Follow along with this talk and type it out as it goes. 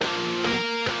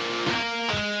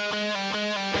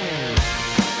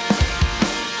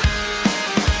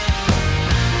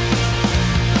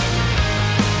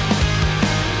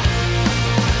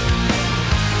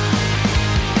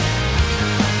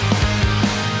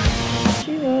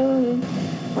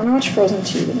I'm gonna watch Frozen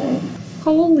 2 tonight.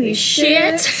 Holy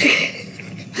shit.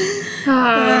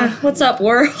 What's up,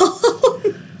 world?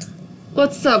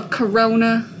 What's up,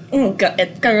 Corona? Oh, God,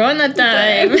 it's Corona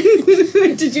time.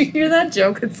 Did you hear that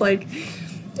joke? It's like,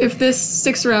 if this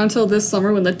sticks around till this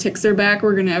summer when the ticks are back,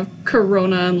 we're gonna have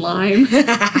Corona and Lyme.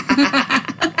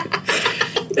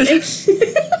 This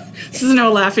is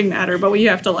no laughing matter, but we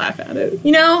have to laugh at it.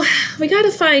 You know, we gotta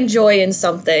find joy in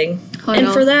something. And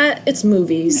for that, it's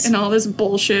movies. And all this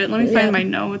bullshit. Let me find my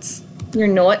notes. Your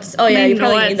notes? Oh, yeah, you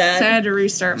probably need that. I had to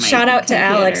restart my Shout out to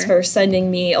computer. Alex for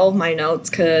sending me all of my notes,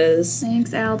 because...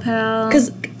 Thanks, Al Pal. Because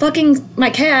fucking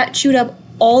my cat chewed up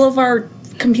all of our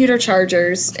computer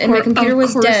chargers, and my computer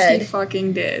was dead. Of course he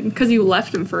fucking did. Because you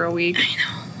left him for a week. I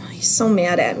know. He's so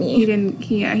mad at me.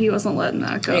 He wasn't letting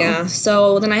that go. Yeah,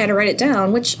 so then I had to write it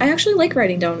down, which I actually like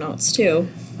writing down notes, too.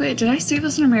 Wait, did I save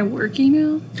this under my work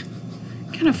email?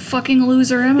 What kind of fucking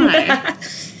loser am I?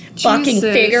 Fucking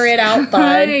figure it out,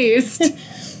 bud. Christ.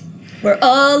 We're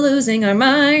all losing our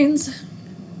minds.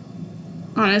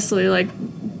 Honestly, like,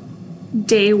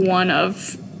 day one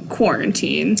of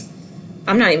quarantine.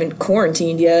 I'm not even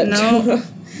quarantined yet. No.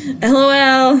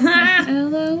 LOL.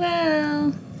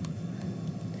 LOL.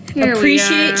 Here Appreciate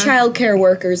we are. childcare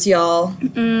workers, y'all.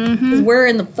 Mm-hmm. 'Cause we're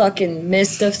in the fucking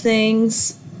midst of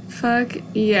things. Fuck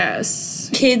yes.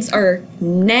 Kids are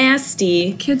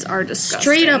nasty. Kids are disgusting.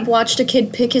 Straight up watched a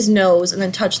kid pick his nose and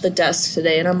then touch the desk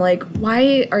today, and I'm like,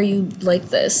 why are you like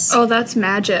this? Oh, that's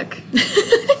magic.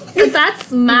 That's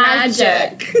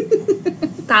magic.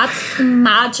 That's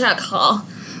magic, huh?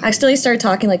 I accidentally started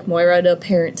talking like Moira to a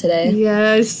parent today.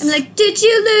 Yes. I'm like, did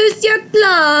you lose your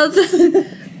glove?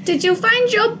 Did you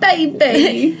find your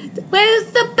baby?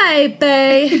 Where's the baby?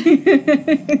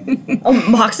 Oh,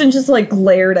 Moxon just like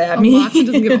glared at me. Moxon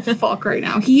doesn't give a fuck right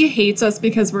now. He hates us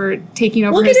because we're taking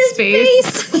over Look his at his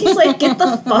space. face. He's like, get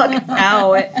the fuck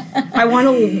out. I want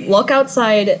to look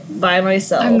outside by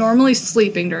myself. I'm normally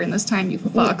sleeping during this time, you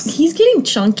fucks. He's getting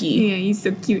chunky. Yeah, he's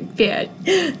so cute and fat.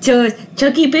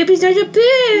 Chunky baby's such a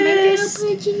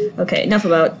bitch. Okay, enough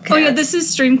about cats. Oh yeah, this is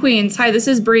Stream Queens. Hi, this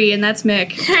is Bree, and that's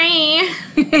Mick. Hi.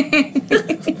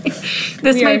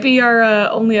 This might be our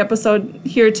only episode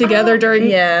here together during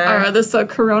this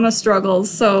Corona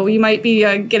struggles, so you might be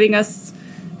getting us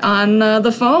on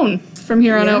the phone from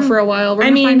here on out for a while. We're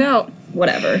gonna find out.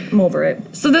 Whatever, I'm over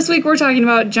it. So this week we're talking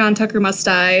about John Tucker Must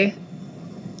Die.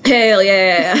 Hell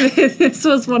yeah. This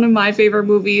was one of my favorite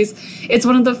movies. It's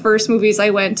one of the first movies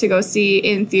I went to go see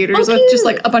in theaters with just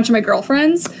like a bunch of my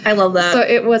girlfriends. I love that. So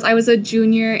I was a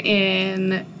junior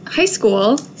in high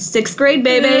school. 6th grade,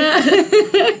 baby.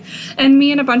 And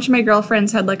me and a bunch of my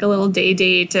girlfriends had like a little day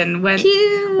date and went to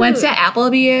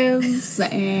Applebee's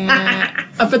and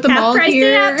up at the mall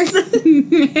here.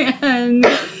 And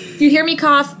if you hear me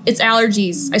cough, it's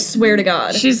allergies. I swear to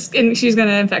God. She's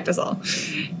gonna infect us all.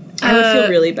 I would feel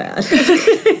really bad.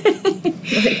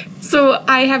 So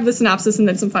I have the synopsis and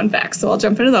then some fun facts, so I'll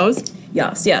jump into those.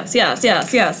 Yes.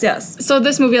 So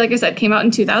this movie, like I said, came out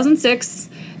in 2006,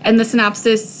 and the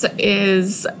synopsis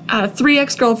is 3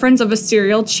 ex-girlfriends of a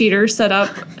serial cheater set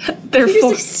up their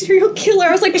serial killer.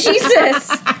 I was like, Jesus.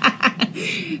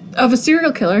 Of a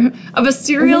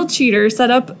serial cheater set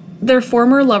up their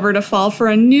former lover to fall for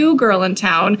a new girl in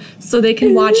town so they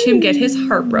can watch him get his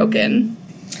heart broken.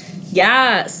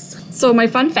 Yes. So my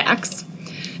fun facts.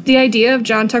 The idea of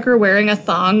John Tucker wearing a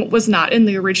thong was not in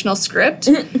the original script.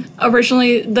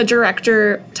 Originally, the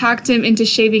director talked him into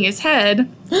shaving his head,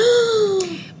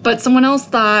 but someone else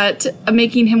thought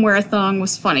making him wear a thong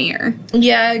was funnier.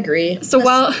 Yeah, I agree. So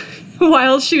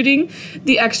while shooting,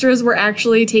 the extras were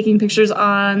actually taking pictures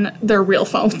on their real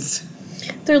phones.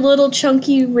 Their little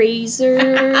chunky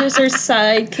razors or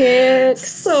sidekicks.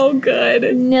 So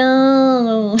good.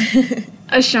 No.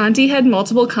 Ashanti had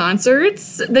multiple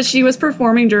concerts that she was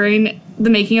performing during the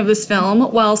making of this film,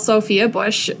 while Sophia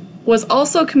Bush was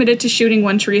also committed to shooting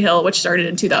One Tree Hill, which started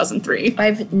in 2003.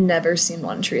 I've never seen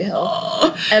One Tree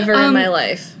Hill ever in my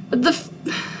life. The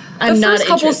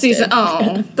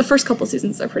first couple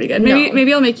seasons are pretty good.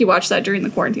 Maybe I'll make you watch that during the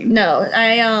quarantine. No,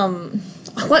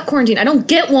 what quarantine? I don't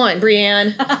get one,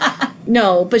 Brienne.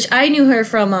 No, but I knew her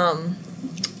from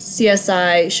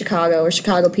CSI Chicago or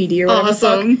Chicago PD or whatever the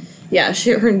fuck. Yeah,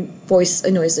 her voice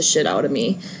annoys the shit out of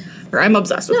me. I'm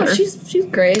obsessed with her. She's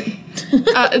great.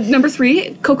 Number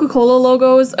 3, Coca-Cola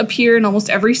logos appear in almost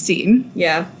every scene.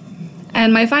 Yeah.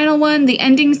 And my final one, the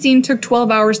ending scene took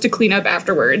 12 hours to clean up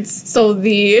afterwards. So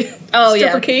the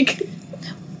stripper cake.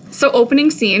 So opening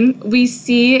scene, we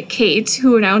see Kate,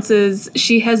 who announces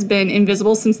she has been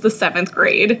invisible since the 7th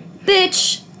grade.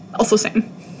 Bitch. Also same.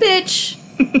 Bitch.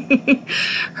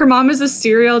 Her mom is a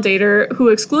serial dater who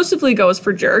exclusively goes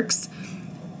for jerks.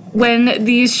 When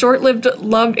these short-lived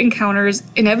love encounters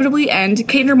inevitably end,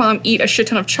 Kate and her mom eat a shit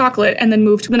ton of chocolate and then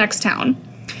move to the next town.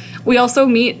 We also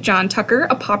meet John Tucker,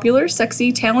 a popular,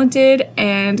 sexy, talented,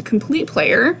 and complete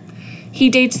player. He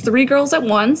dates 3 girls at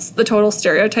once, the total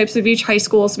stereotypes of each high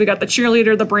school. So we got the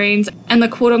cheerleader, the brains, and the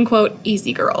quote-unquote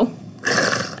easy girl.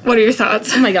 What are your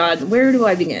thoughts? Oh my god, where do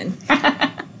I begin?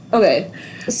 Okay,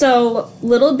 so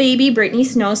little baby Brittany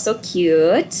Snow is so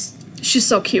cute. She's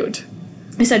so cute.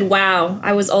 I said, wow,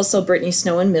 I was also Brittany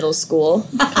Snow in middle school.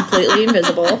 Completely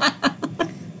invisible.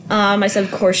 I said,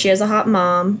 of course she has a hot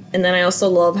mom. And then I also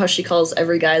love how she calls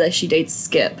every guy that she dates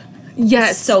Skip.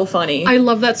 Yes. So funny. I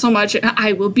love that so much.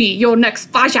 I will be your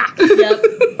next Fasha.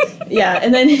 Yep. Yeah,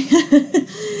 and then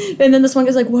and then this one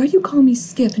guy's like, why do you call me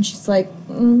Skip? And she's like,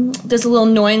 there's a little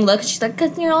annoying look. She's like,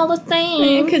 because you're all the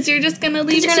same. Because you're just going to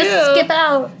leave You're too. going to skip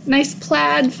out. Nice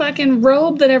plaid fucking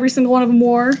robe that every single one of them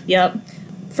wore. Yep.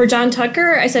 For John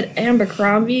Tucker, I said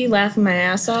Abercrombie, laughing my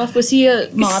ass off. Was he a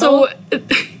model? So,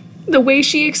 the way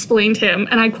she explained him,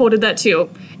 and I quoted that too,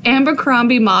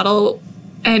 Abercrombie model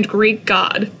and Greek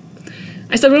god.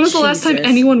 I said, when was the last time Jesus.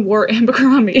 anyone wore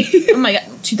Abercrombie? Oh my god,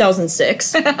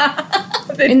 2006.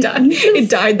 It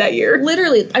died that year.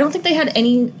 Literally, I don't think they had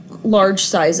any large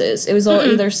sizes. It was all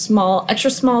either small, extra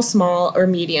small, small, or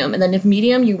medium. And then if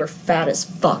medium, you were fat as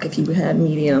fuck if you had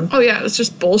medium. Oh yeah, it's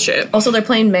just bullshit. Also, they're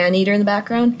playing Maneater in the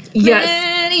background. Yes.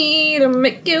 Maneater,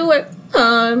 make you work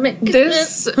hard, make you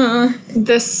This work hard.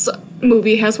 this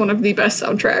movie has one of the best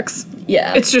soundtracks.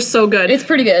 Yeah. It's just so good. It's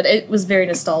pretty good. It was very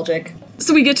nostalgic.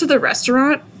 So we get to the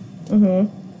restaurant.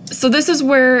 So this is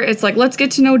where it's like, let's get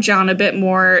to know John a bit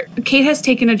more. Kate has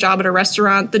taken a job at a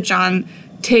restaurant that John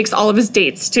takes all of his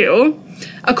dates to.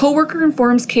 A coworker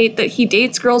informs Kate that he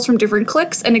dates girls from different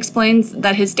cliques and explains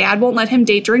that his dad won't let him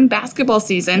date during basketball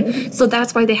season, so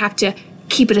that's why they have to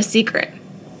keep it a secret.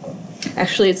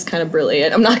 Actually, it's kind of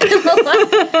brilliant. I'm not gonna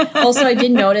lie. Also, I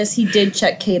did notice he did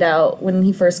check Kate out when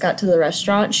he first got to the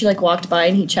restaurant. She like walked by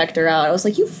and he checked her out. I was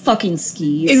like, you fucking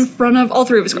skis. In front of all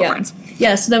 3 of his girlfriends.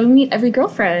 Yeah, so then we meet every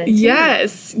girlfriend.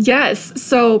 Yes.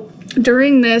 So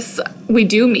during this, we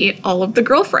do meet all of the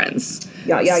girlfriends.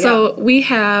 So we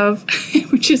have,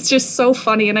 which is just so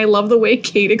funny, and I love the way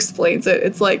Kate explains it.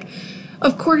 It's like,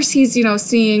 of course he's,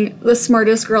 seeing the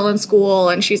smartest girl in school,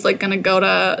 and she's like gonna go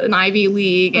to an Ivy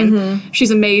League, and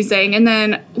she's amazing. And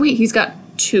then, wait, he's got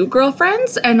 2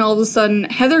 girlfriends, and all of a sudden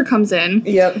Heather comes in.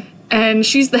 Yep. And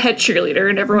she's the head cheerleader,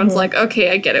 and everyone's like,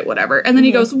 okay, I get it, whatever. And then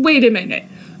he goes, wait a minute.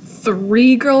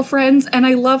 3 girlfriends, and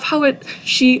I love how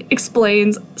she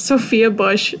explains Sophia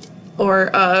Bush or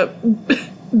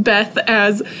Beth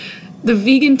as the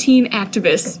vegan teen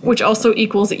activist, which also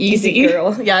equals easy.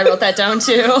 Girl. Yeah, I wrote that down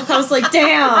too. I was like,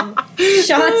 damn.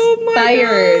 Shots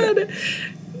fired. God.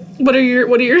 What are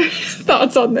your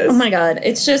thoughts on this? Oh my god.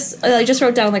 It's just, I just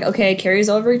wrote down like, okay, Carrie's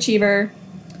overachiever.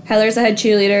 Heather's a head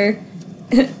cheerleader.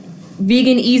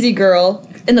 Vegan easy girl.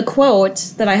 And the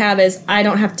quote that I have is, I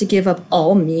don't have to give up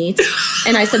all meat.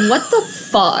 And I said, what the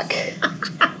fuck?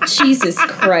 Jesus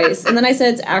Christ. And then I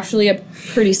said, it's actually a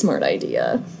pretty smart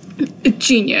idea.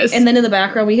 Genius. And then in the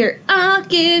background we hear, I'll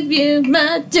give you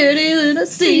my dirty little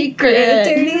secret.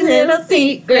 Dirty little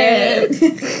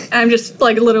secret. I'm just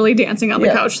like literally dancing on the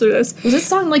couch through this. Was this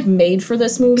song like made for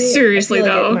this movie? Seriously, I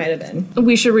feel like though. it might have been.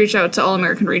 We should reach out to All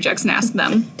American Rejects and ask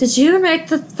them. Did you make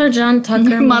the for John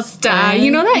Tucker Must Die? You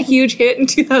know that huge hit in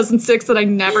 2006 that I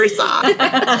never saw?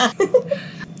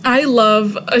 I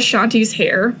love Ashanti's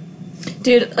hair.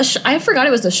 Dude, I forgot it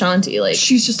was Ashanti. Like,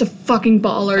 She's just a fucking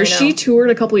baller. I know. She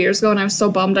toured a couple years ago, and I was so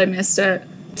bummed I missed it.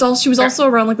 She was also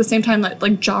around like the same time that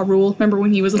like Ja Rule. Remember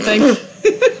when he was a thing?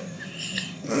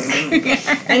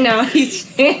 I know he's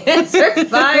for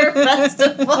Fire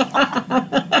Festival.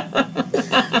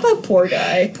 That poor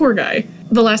guy. Poor guy.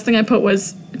 The last thing I put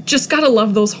was just gotta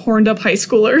love those horned up high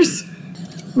schoolers.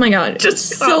 Oh my god, Just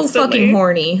so constantly. fucking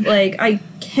horny. Like, I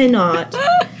cannot.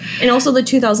 And also the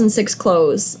 2006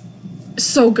 clothes.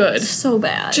 So good. So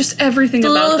bad. Just everything the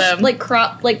about little, them. like,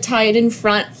 crop, like, tied in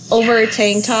front over a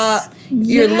tank top.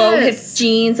 Your low hip Yes.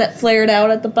 jeans that flared out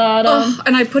at the bottom. Oh,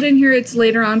 and I put in here, it's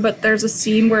later on, but there's a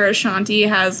scene where Ashanti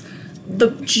has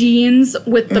the jeans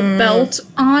with the belt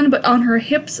on, but on her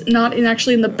hips, not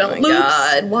actually in the belt loops.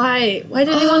 God, why did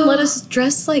anyone let us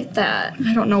dress like that?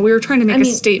 I don't know. We were trying to make a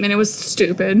mean- statement. It was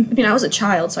stupid. I mean, I was a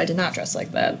child, so I did not dress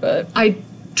like that, but I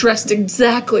dressed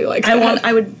exactly like that.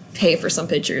 I would pay for some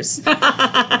pictures.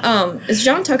 Is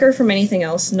John Tucker from anything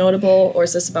else notable, or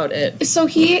is this about it? So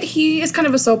he is kind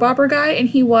of a soap opera guy, and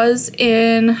he was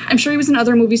in, I'm sure he was in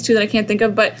other movies too that I can't think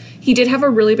of, but he did have a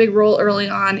really big role early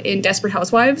on in Desperate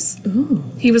Housewives. Ooh.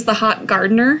 He was the hot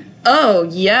gardener. Oh,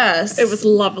 yes. It was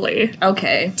lovely.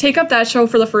 Okay. Take up that show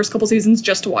for the first couple seasons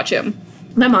just to watch him.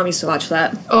 My mom used to watch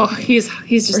that. Oh, he's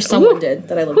just... Or someone did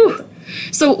that I lived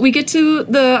with. So we get to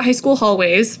the high school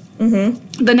hallways.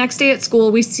 Mm-hmm. The next day at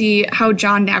school, we see how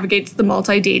John navigates the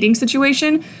multi-dating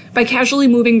situation by casually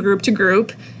moving group to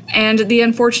group, and the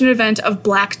unfortunate event of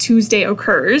Black Tuesday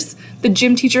occurs. The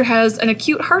gym teacher has an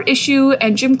acute heart issue,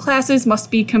 and gym classes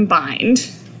must be combined.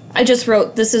 I just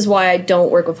wrote, this is why I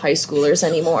don't work with high schoolers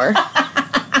anymore.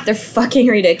 They're fucking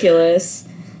ridiculous.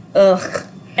 Ugh.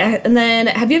 And then,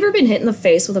 have you ever been hit in the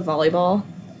face with a volleyball?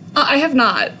 I have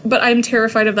not, but I'm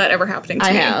terrified of that ever happening to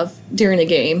me. I have, during a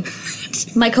game.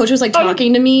 My coach was, like,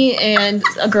 talking to me, and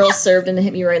a girl served and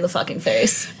hit me right in the fucking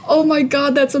face. Oh my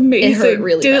god, that's amazing. It hurt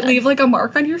really Did bad. it leave, like, a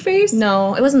mark on your face?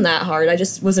 No, it wasn't that hard. I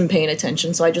just wasn't paying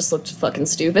attention, so I just looked fucking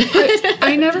stupid.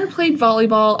 I never played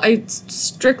volleyball. I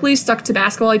strictly stuck to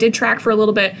basketball. I did track for a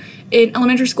little bit. In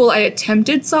elementary school, I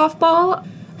attempted softball.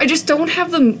 I just don't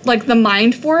have the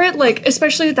mind for it, like,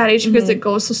 especially at that age because it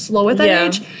goes so slow at that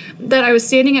age, that I was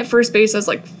standing at first base as,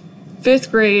 like, 5th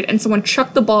grade, and someone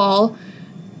chucked the ball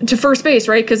to first base,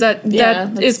 right? Because that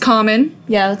is common.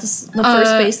 Yeah, that's the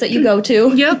first base that you go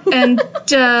to. Yep, and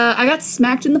I got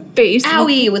smacked in the face.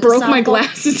 Owie, with broke the my softball.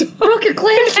 glasses. Broke your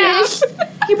glasses.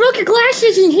 You broke your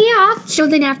glasses in half. So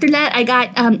then after that, I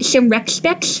got some rec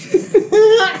specs.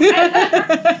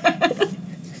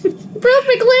 Broke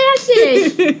my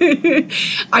glasses.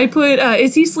 I put,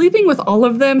 is he sleeping with all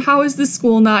of them? How is this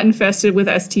school not infested with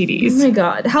Oh STDs? my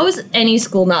god. How is any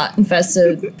school not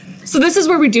infested? So this is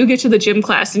where we do get to the gym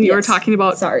class, and you were Yes. talking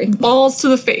about Sorry. balls to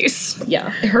the face.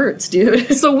 Yeah, it hurts,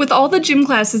 dude. So with all the gym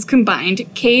classes combined,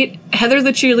 Kate, Heather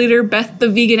the cheerleader, Beth the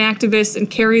vegan activist, and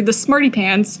Carrie the smarty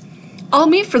pants all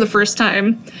meet for the first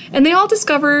time, and they all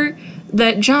discover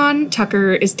that John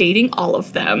Tucker is dating all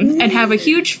of them and have a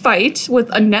huge fight with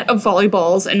a net of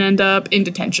volleyballs and end up in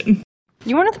detention.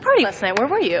 You weren't at the party last night. Where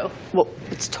were you? Well,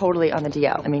 it's totally on the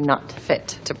DL. I mean, not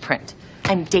fit to print.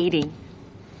 I'm dating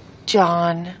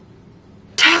John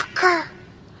Tucker.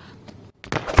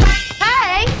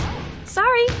 Hey!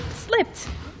 Sorry, slipped.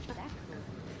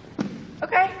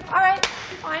 Okay, all right,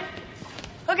 fine.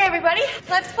 Okay, everybody,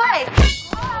 let's play.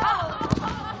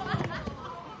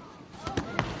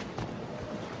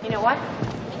 You know what?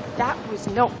 That was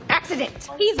no accident.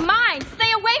 He's mine.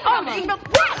 Stay away from him.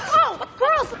 What? Oh,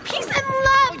 girls, peace and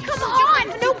love. Come on.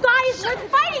 No guys are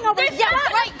fighting over There's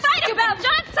nothing right fight about.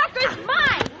 John Tucker's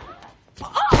mine.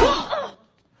 Oh.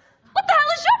 What the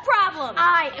hell is your problem?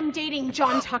 I am dating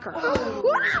John Tucker. Enough!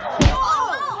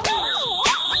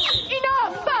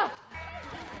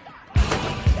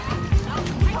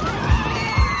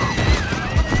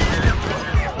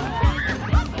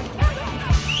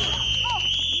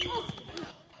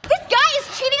 This guy is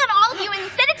cheating on all of you, and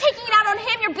instead of taking it out on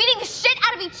him, you're beating the shit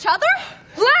out of each other?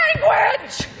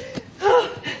 Language!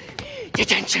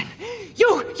 Detention!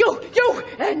 You,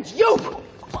 and you!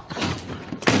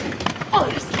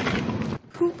 Honestly,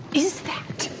 who is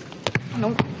that?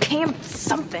 No, Pam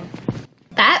something.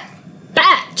 That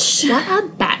batch. What a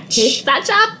batch. It's such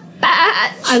a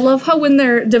batch. I love how when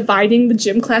they're dividing the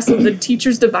gym class, so the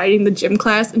teacher's dividing the gym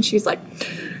class, and she's like,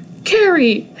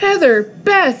 Carrie, Heather,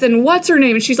 Beth, and what's her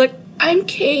name? And she's like, I'm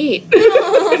Kate.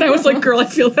 And I was like, girl, I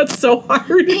feel that's so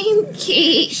hard. I'm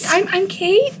Kate. I'm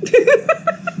Kate.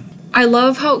 I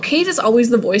love how Kate is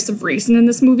always the voice of reason in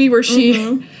this movie, where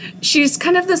she's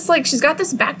kind of this, like, she's got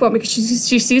this backbone because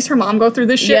she sees her mom go through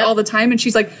this shit Yep. all the time, and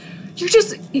she's like, you're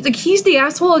just, like, he's the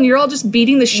asshole and you're all just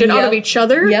beating the shit out of each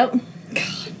other. Yep.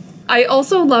 I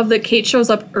also love that Kate shows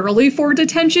up early for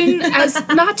detention as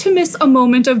not to miss a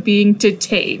moment of being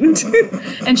detained.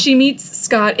 And she meets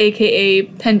Scott, aka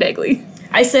Penn Begley.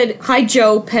 I said, hi,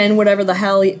 Joe Penn, whatever the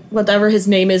hell, whatever his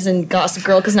name is in Gossip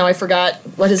Girl, because now I forgot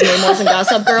what his name was in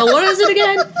Gossip Girl. What is it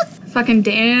again? Fucking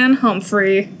Dan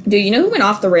Humphrey. Dude, you know who went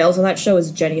off the rails on that show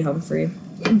is Jenny Humphrey.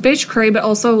 Bitch cray, but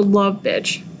also love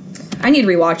bitch. I need to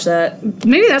rewatch that.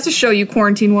 Maybe that's a show you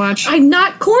quarantine watch. I'm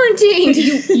not quarantined!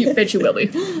 You bitch, you will be.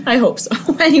 I hope so.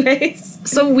 Anyways.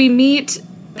 So we meet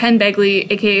Penn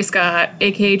Begley, aka Scott,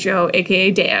 aka Joe, aka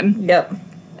Dan. Yep.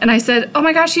 And I said, oh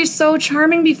my gosh, he's so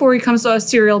charming before he comes to a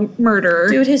serial murderer.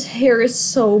 Dude, his hair is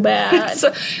so bad.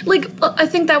 So, like, I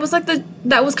think that was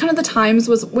that was kind of the times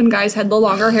was when guys had the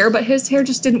longer hair, but his hair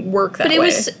just didn't work that way.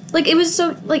 But it was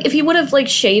so, like, if he would have, like,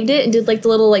 shaved it and did, like, the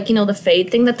little, like, you know, the fade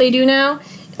thing that they do now,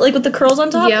 Like with the curls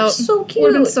on top. Yep. So cute.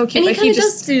 Would've been so cute, And he but kind he of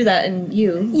just- does do that in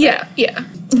You. Yeah.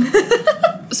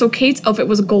 So Kate's outfit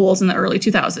was goals in the early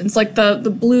 2000s. Like the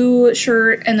blue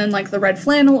shirt and then like the red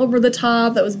flannel over the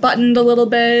top that was buttoned a little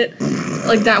bit.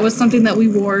 Like that was something that we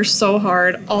wore so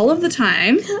hard all of the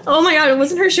time. Oh my god, it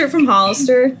wasn't her shirt from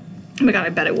Hollister. Oh my god, I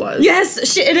bet it was. Yes,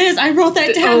 it is. I wrote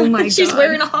that down. Oh my She's God.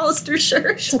 wearing a Hollister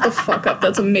shirt. Shut the fuck up.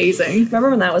 That's amazing. Remember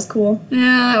when that was cool?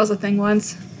 Yeah, that was a thing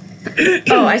once.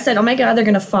 Oh, I said, oh my god, they're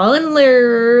gonna fall in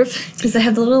love because they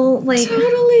have the little like.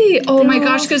 Totally. Oh my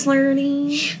gosh, because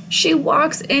flirty. she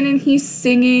walks in and he's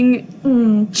singing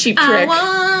Cheap Trick. I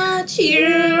want you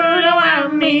to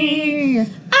want me.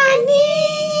 I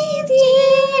need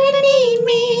you to need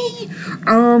me.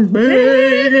 I'm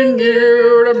begging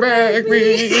you to beg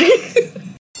me.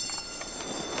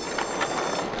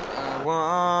 I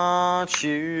want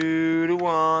you to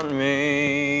want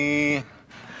me.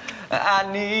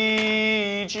 I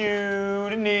need you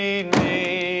to need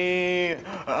me.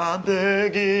 I'm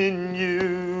begging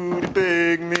you to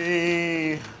beg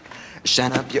me.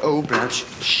 Shine up your old brown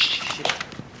shit.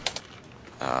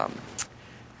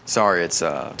 Sorry, it's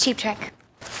Cheap Trick.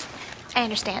 I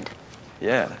understand.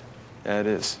 yeah, it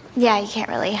is. Yeah, you can't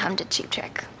really hum to Cheap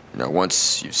Trick. You know,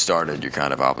 once you've started, you're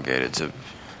kind of obligated to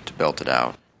belt it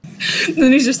out. And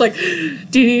then he's just like,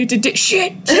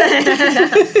 shit.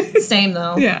 Same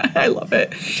though. Yeah, I love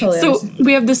it. Totally So understand.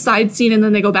 we have this side scene and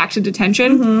then they go back to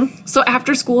detention. So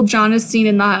after school, John is seen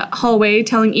in the hallway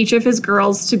telling each of his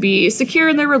girls to be secure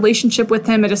in their relationship with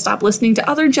him and to stop listening to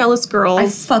other jealous I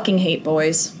girls. fucking hate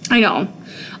boys. I know.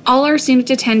 All are seen at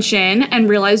detention and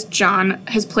realize John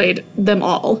has played them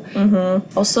all.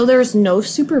 Also, there's no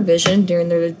supervision during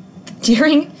their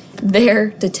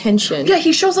detention. Yeah,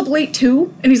 he shows up late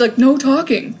too, and he's like, no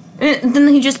talking. And then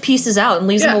he just pieces out and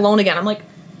leaves them Yeah. alone again. I'm like,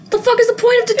 what the fuck is the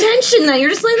point of detention then? You're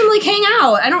just letting them like hang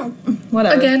out. I don't.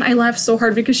 Whatever. Again, I laughed so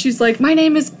hard because she's like, my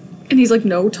name is, and he's like,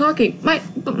 no talking. My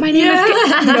name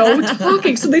is no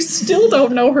talking. So they still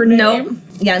don't know her name. Nope.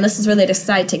 Yeah, and this is where they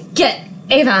decide to get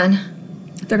Avon.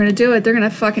 They're gonna do it. They're gonna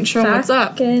fucking show him what's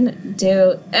up. Fucking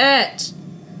do it.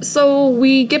 So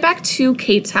we get back to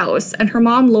Kate's house, and her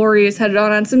mom, Lori, is headed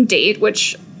out on some date,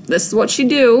 which this is what she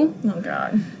do. Oh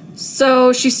god.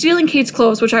 So she's stealing Kate's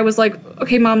clothes, which I was like,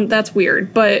 okay, mom, that's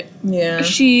weird, but Yeah.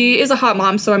 she is a hot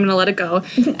mom, so I'm gonna let it go.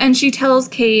 And she tells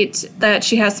Kate that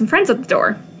she has some friends at the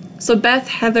door. So Beth,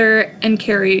 Heather, and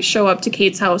Carrie show up to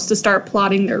Kate's house to start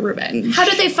plotting their revenge. How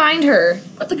did they find her?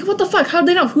 Like, what the fuck? How'd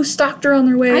they know? Who stalked her on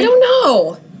their way? I don't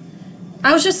know.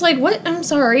 I was just like, what? I'm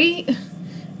sorry.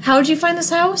 How'd you find this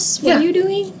house? What Yeah. are you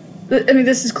doing? I mean,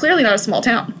 this is clearly not a small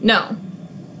town. No.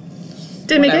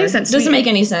 Didn't make any Whatever. sense to Doesn't me. make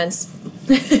any sense.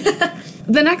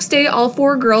 The next day, all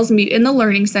four girls meet in the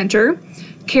learning center.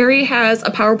 Carrie has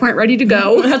a PowerPoint ready to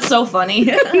go. That's so funny.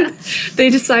 They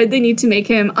decide they need to make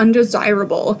him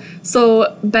undesirable.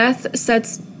 So Beth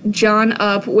sets John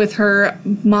up with her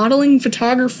modeling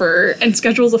photographer and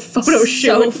schedules a photo shoot.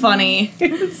 So funny.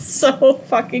 So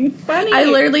fucking funny. I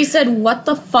literally said, what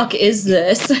the fuck is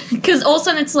this? Because all of a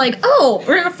sudden it's like, oh,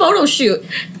 we're in a photo shoot.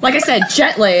 Like I said,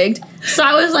 jet-lagged. So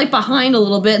I was like behind a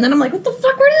little bit, and then I'm like, what the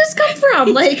fuck, where did this come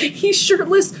from? Like, he's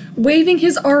shirtless, waving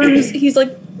his arms. He's like,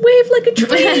 wave like a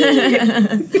tree.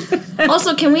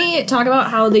 also, can we talk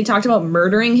about how they talked about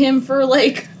murdering him for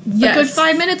like a good Yes.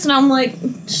 5 minutes? And I'm like,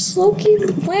 just low-key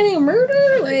planning a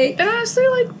murder? Like, And honestly,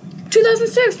 like,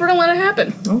 2006, we're gonna let it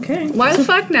happen. okay. Why the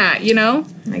fuck not, you know?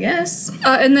 I guess.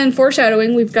 And then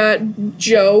foreshadowing, we've got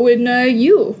Joe and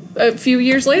you a few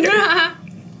years later.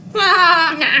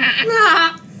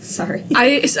 Sorry.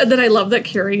 I said that I love that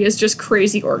Carrie is just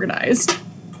crazy organized.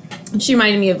 She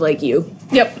reminded me of like you.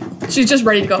 Yep. She's just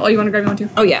ready to go. Oh, you want to grab one too?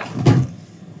 Oh, yeah.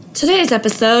 Today's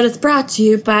episode is brought to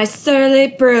you by Surly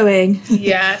Brewing,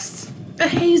 Yes. A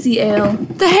hazy ale.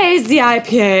 the Hazy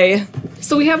IPA.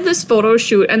 So we have this photo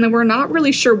shoot, and then we're not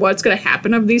really sure what's going to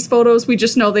happen of these photos. We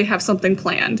just know they have something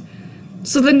planned.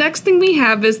 So the next thing we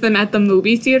have is them at the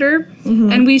movie theater,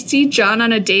 and we see John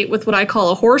on a date with what I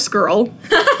call a horse girl.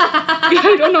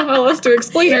 I don't know how else to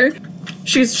explain her.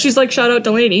 She's like, shout out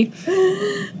Delaney.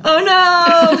 Oh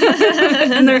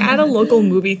no! And they're at a local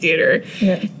movie theater.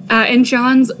 And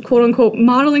John's quote-unquote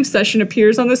modeling session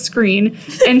appears on the screen,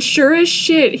 and sure as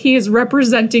shit, he is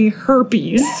representing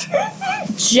herpes.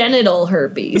 Genital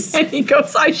herpes. And he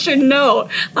goes, I should know.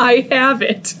 I have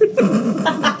it.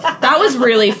 That was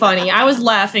really funny. I was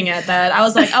laughing at that. I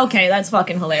was like, okay, that's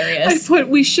fucking I hilarious. put,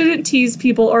 we shouldn't tease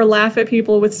people or laugh at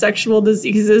people with sexual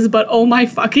diseases, but oh my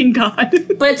fucking god.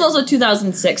 But it's also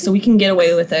 2006, so we can get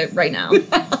away with it right now.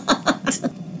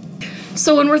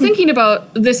 So when we're thinking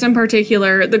about this in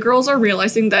particular, the girls are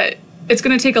realizing that it's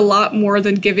going to take a lot more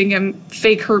than giving him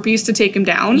fake herpes to take him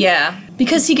down. Yeah.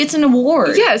 Because he gets an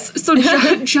award. Yes, so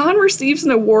John receives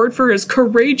an award for his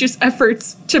courageous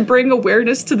efforts to bring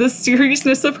awareness to the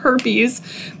seriousness of herpes.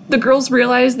 The girls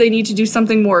realize they need to do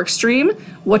something more extreme.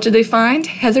 What do they find?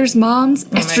 Heather's mom's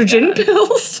estrogen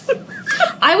pills.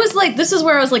 I was like, this is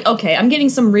where I was like, okay, I'm getting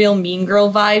some real Mean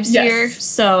Girl vibes Yes. here.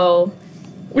 So,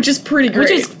 Which is pretty great.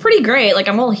 which is pretty great. Like,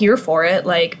 I'm all here for it.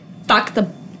 Like, fuck the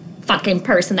fucking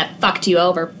person that fucked you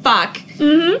over. Fuck.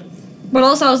 Mm-hmm. But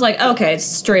also, I was like, okay, it's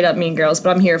straight up Mean Girls,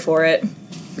 but I'm here for it.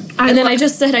 And then I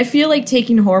just said, I feel like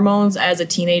taking hormones as a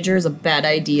teenager is a bad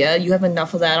idea. You have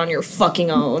enough of that on your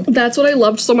fucking own. That's what I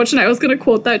loved so much, and I was going to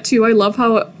quote that too. I love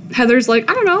how Heather's like,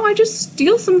 I don't know, I just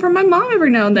steal some from my mom every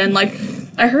now and then. Like,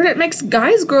 I heard it makes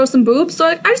guys grow some boobs, so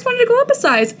I just wanted to go up a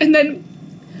size. And then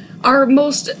our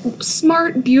most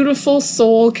smart, beautiful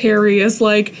soul, Carrie, is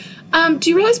like, do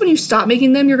you realize when you stop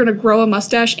making them, you're going to grow a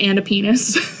mustache and a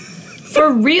penis? For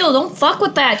real, don't fuck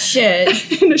with that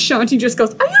shit. And Ashanti just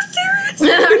goes, are you serious?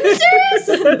 Are you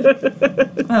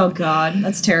serious? Oh god,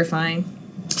 that's terrifying.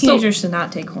 Teenagers should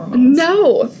not take hormones.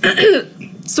 No.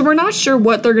 So we're not sure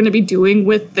what they're going to be doing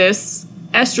with this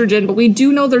estrogen, but we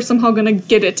do know they're somehow going to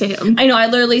get it to him. I know, I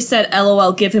literally said,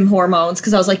 LOL, give him hormones,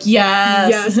 because I was like, yes.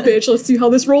 Yes, bitch, let's see how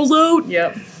this rolls out.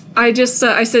 Yep. I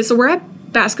said, so we're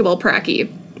at basketball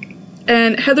pracky,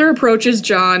 and Heather approaches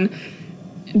John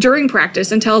during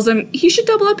practice and tells him he should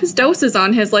double up his doses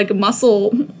on his, like,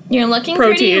 muscle. You're looking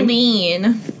Protein. pretty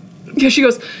lean. Yeah, she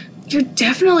goes, you're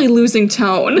definitely losing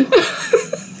tone.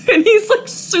 And he's, like,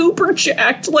 super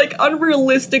jacked, like,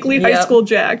 unrealistically high Yep. school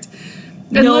jacked.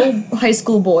 And No high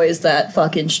school boys that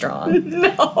fucking strong.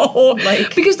 no.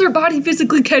 Like- because their body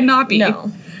physically cannot be.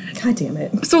 No. God damn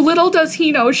it. So little does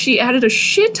he know she added a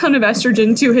shit ton of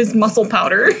estrogen to his muscle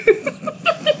powder.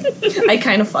 I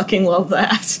kind of fucking love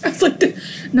that. It's like,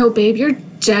 no, babe, you're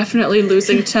definitely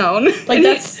losing tone. Like,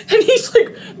 that's- and he's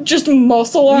like, just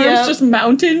muscle arms, Yeah. just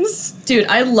mountains. Dude,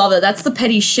 I love it. That's the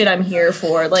petty shit I'm here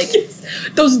for. Like,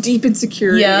 Those deep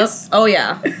insecurities. yep. Oh,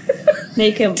 yeah.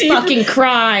 Make him fucking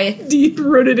cry.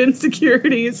 Deep-rooted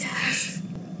insecurities.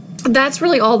 That's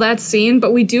really all that scene,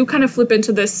 but we do kind of flip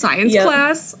into this science Yep.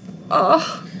 class.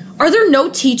 Ugh. Are there no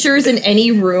teachers in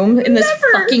any room in this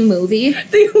Never. fucking movie?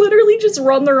 They literally just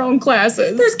run their own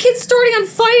classes. There's kids starting on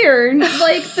fire, and,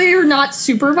 like, they're not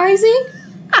supervising?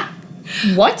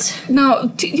 What?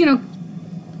 No, Dude.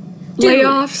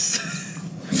 layoffs.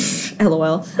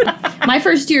 LOL. My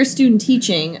first year of student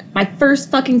teaching, my first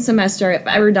fucking semester I've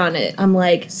ever done it. I'm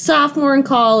like sophomore in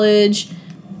college,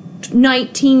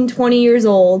 19, 20 years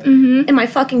old, and my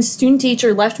fucking student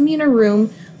teacher left me in a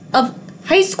room of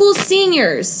high school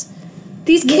seniors.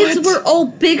 These kids What? were all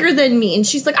bigger than me, and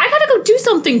she's like, I gotta go do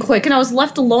something quick, and I was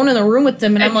left alone in the room with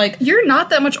them, and I'm like, You're not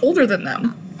that much older than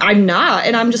them. I'm not.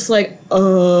 And I'm just like,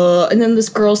 and then this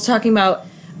girl's talking about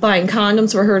buying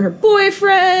condoms for her and her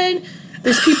boyfriend.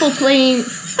 There's people playing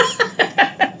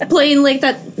like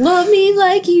that, love me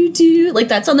like you do. Like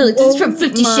that song, like, this is from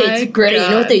 50 my Shades of Grey. You know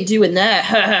God. what they do in that?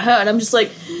 And I'm just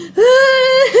like,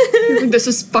 This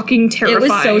is fucking terrifying. It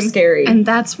was so scary. And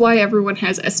that's why everyone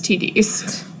has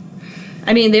STDs.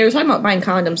 I mean, they were talking about buying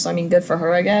condoms, so I mean, good for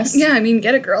her, I guess. Yeah, I mean,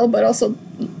 get it, girl, but also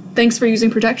thanks for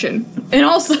using protection. And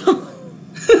also,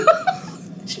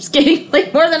 she's getting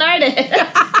like more than I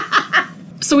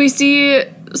did. So we see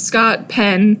Scott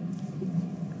Penn.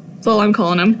 That's all I'm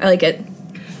calling him. I like it.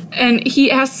 And he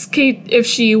asks Kate if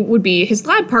she would be his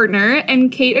lab partner,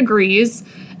 and Kate agrees.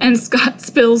 And Scott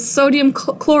spills sodium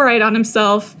chloride on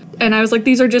himself. And I was like,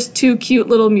 these are just two cute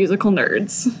little musical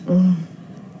nerds.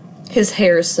 His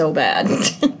hair is so bad.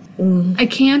 I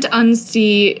can't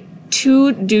unsee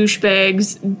two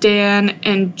douchebags, Dan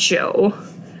and Joe.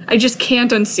 I just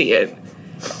can't unsee it.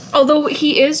 Although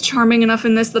he is charming enough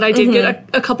in this that I did get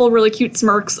a couple really cute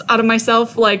smirks out of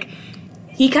myself. Like,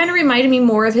 He kind of reminded me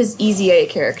more of his Easy A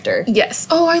character. yes.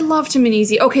 Oh, I loved him in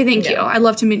Easy. Okay, thank you. I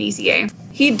loved him in Easy A.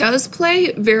 He does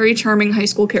play very charming high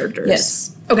school characters.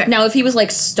 Yes. Okay. Now, if he was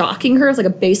like stalking her with like a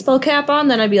baseball cap on,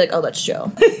 then I'd be like, oh, that's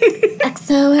Joe.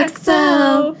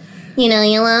 XOXO. You know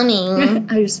you love me.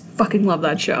 I just fucking love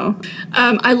that show.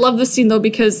 I love this scene though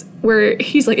because where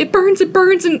he's like, it burns, and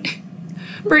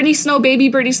Brittany Snow, baby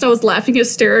Brittany Snow is laughing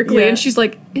hysterically, Yeah. and she's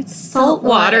like, it's Salt salt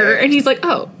water. water. And he's like,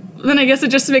 oh. Then I guess it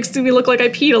just makes me look like I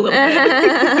peed a little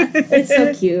bit. It's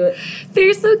so cute.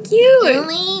 They're so cute.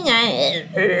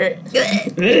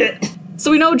 So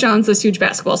we know John's this huge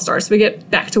basketball star, so we get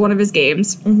back to one of his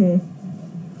games.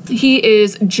 He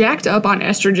is jacked up on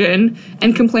estrogen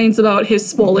and complains about his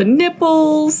swollen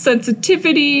nipples,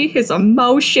 sensitivity, his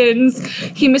emotions.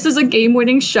 He misses a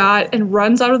game-winning shot and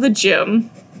runs out of the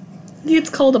gym. It's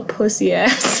called a pussy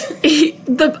ass.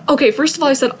 Okay, first of all,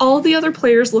 I said all the other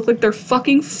players look like they're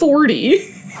fucking 40.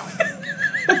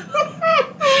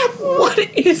 What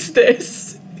is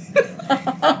this?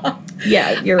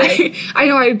 Yeah, you're right. I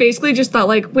know, I basically just thought,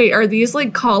 like, wait, are these,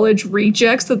 like, college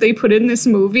rejects that they put in this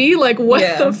movie? Like,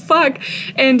 what the fuck?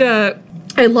 And,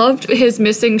 I loved his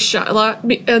missing shot,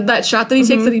 that shot that he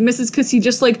takes that he misses, because he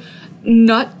just, like,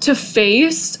 nut to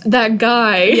face that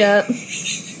guy.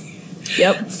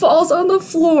 Yep. Falls on the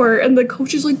floor, and the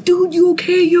coach is like, dude, you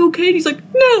okay? You okay? And he's like,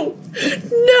 no.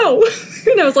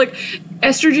 And I was like,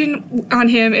 estrogen on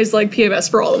him is like PMS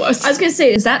for all of us. I was gonna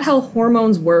say, is that how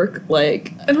hormones work?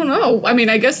 Like, I don't know. I mean,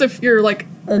 I guess if you're like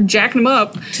jacking him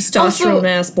up. Testosterone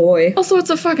ass boy. Also, it's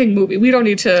a fucking movie. We don't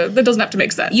need to, that doesn't have to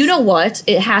make sense. You know what?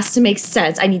 It has to make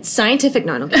sense. I need scientific,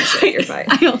 no, I don't give a shit. You're fine.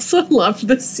 I also loved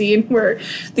the scene where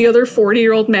the other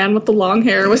 40-year-old man with the long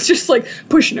hair was just like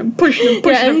pushing him.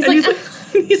 Yeah, and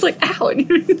he's like, ow. And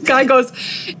the guy goes,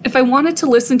 if I wanted to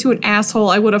listen to an asshole,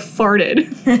 I would have farted.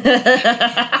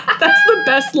 That's the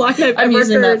best line I've ever heard. I'm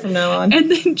using that from now on.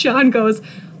 And then John goes,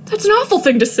 that's an awful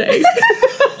thing to say.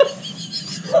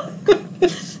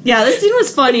 Yeah, this scene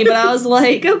was funny, but I was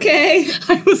like, okay.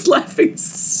 I was laughing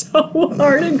so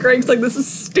hard, and Greg's like, this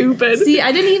is stupid. See,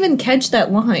 I didn't even catch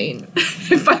that line.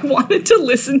 If I wanted to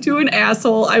listen to an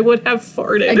asshole, I would have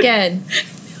farted. Again.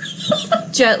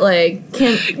 Jet lag.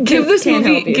 Give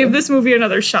this movie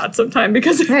another shot sometime,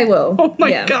 because I will. Oh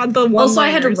my god, the one. Also, I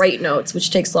had to write notes,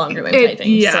 which takes longer than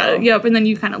typing. Yep, and then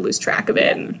you kind of lose track of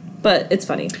it. But it's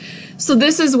funny. So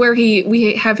this is where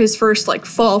we have his first like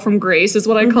fall from grace, is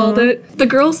what I called it. The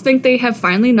girls think they have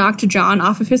finally knocked John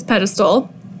off of his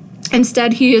pedestal.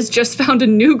 Instead, he has just found a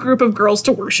new group of girls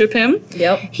to worship him.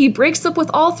 Yep. He breaks up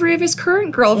with all 3 of his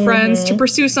current girlfriends to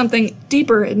pursue something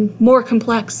deeper and more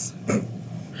complex.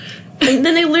 And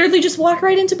then they literally just walk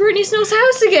right into Brittany Snow's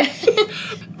house again.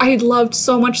 I loved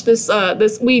so much this,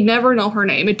 we never know her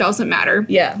name, it doesn't matter.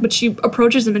 Yeah. But she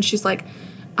approaches him and she's like,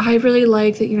 I really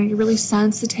like that, you're really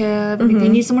sensitive, and I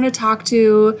need someone to talk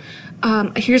to.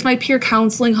 Here's my peer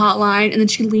counseling hotline. And then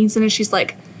she leans in and she's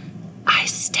like, I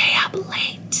stay up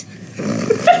late.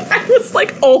 I was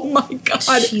like, oh my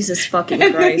god. Jesus fucking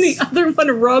Christ. Christ. And then the other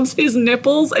one rubs his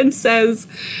nipples and says,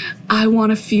 I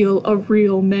want to feel a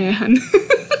real man.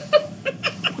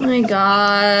 Oh my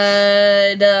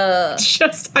god.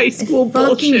 Just high school I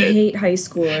fucking bullshit. hate high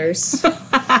schoolers.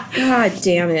 God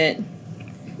damn it.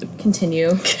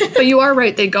 Continue. But you are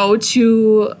right, they go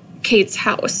to Kate's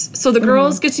house. So the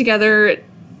girls get together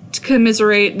to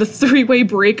commiserate the 3-way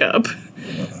breakup.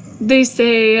 They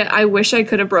say, I wish I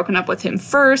could have broken up with him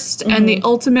first, and the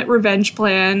ultimate revenge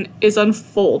plan is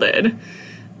unfolded.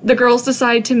 The girls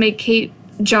decide to make Kate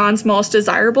John's most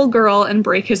desirable girl and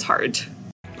break his heart.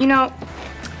 You know,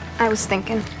 I was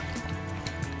thinking,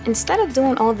 instead of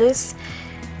doing all this,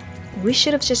 we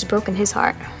should have just broken his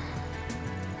heart.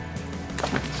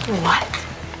 What?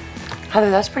 Heather,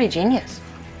 that's pretty genius.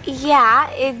 Yeah,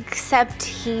 except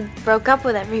he broke up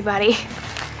with everybody.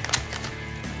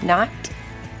 Not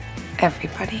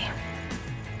everybody.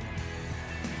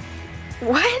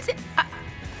 What?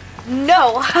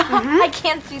 No, I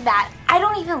can't do that. I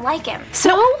don't even like him.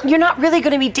 So you're not really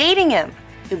going to be dating him.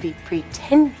 You'll be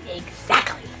pretending.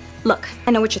 Exactly. Look,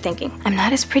 I know what you're thinking. I'm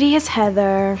not as pretty as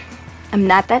Heather. I'm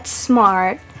not that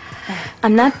smart.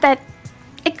 I'm not that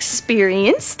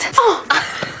experienced.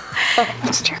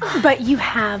 It's true. But you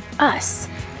have us,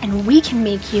 and we can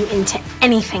make you into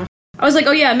anything. I was like,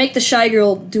 oh yeah, make the shy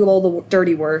girl do all the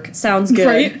dirty work. Sounds good.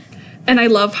 Right? And I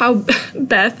love how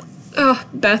Beth,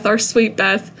 our sweet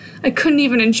Beth, I couldn't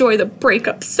even enjoy the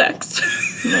breakup sex.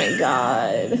 Oh my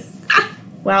god.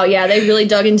 Wow, yeah, they really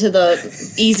dug into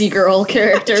the easy girl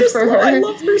character for her. I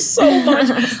love her so much.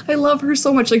 I love her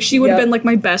so much. Like, she would have been like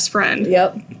my best friend.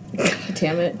 Yep. God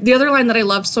damn it. The other line that I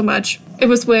loved so much, it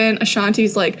was when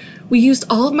Ashanti's like, we used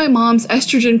all of my mom's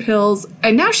estrogen pills,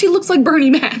 and now she looks like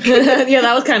Bernie Mac. Yeah,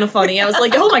 that was kind of funny. I was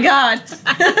like, oh my god.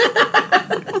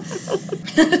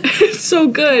 It's so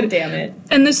good. Damn it.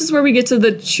 And this is where we get to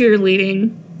the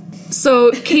cheerleading.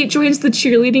 So Kate joins the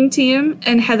cheerleading team,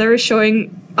 and Heather is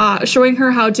showing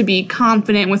her how to be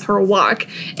confident with her walk.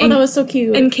 And, that was so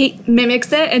cute. And Kate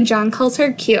mimics it, and John calls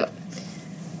her cute.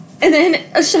 And then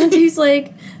Ashanti's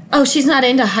like, oh, she's not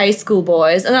into high school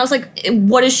boys. And I was like,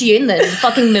 what is she in then?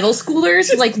 Fucking middle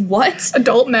schoolers? Like, what?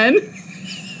 Adult men.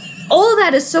 All of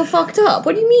that is so fucked up.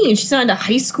 What do you mean she's not into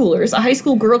high schoolers? A high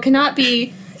school girl cannot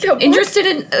be interested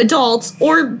in adults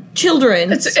or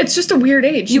children. It's just a weird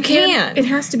age. You can't. It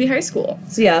has to be high school.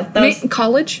 So yeah, that was...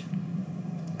 College?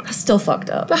 That's still fucked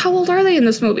up. But how old are they in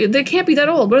this movie? They can't be that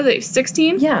old. What are they,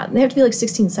 16? Yeah, they have to be like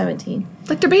 16, 17.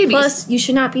 Like they're babies. Plus, you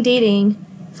should not be dating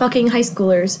fucking high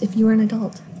schoolers if you were an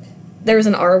adult. There was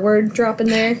an R word drop in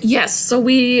there. Yes, so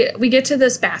we get to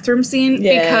this bathroom scene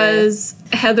because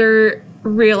Heather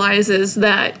realizes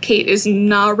that Kate is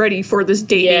not ready for this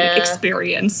dating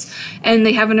experience. And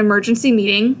they have an emergency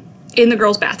meeting in the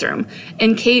girls' bathroom.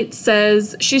 And Kate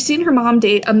says she's seen her mom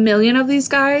date a million of these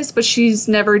guys, but she's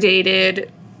never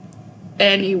dated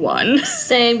anyone.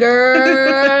 Same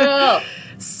girl.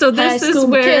 So this is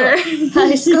where...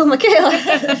 High School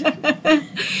Michaela.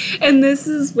 And this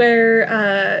is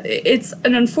where it's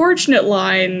an unfortunate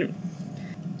line.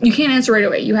 You can't answer right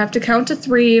away. You have to count to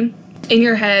 3 in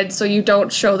your head so you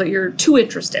don't show that you're too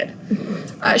interested.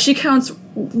 She counts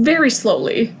very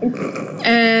slowly.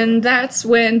 And that's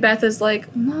when Beth is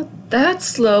like, not that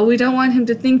slow. We don't want him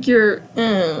to think you're...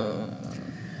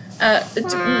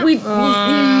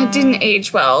 didn't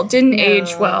age well. Didn't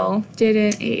age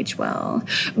well.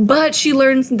 But she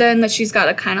learns then that she's got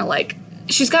to kind of like...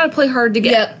 She's got to play hard to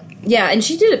get. Yep. Yeah, and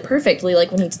she did it perfectly,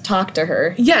 like, when he talked to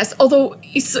her. Yes, although...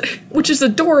 which is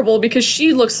adorable because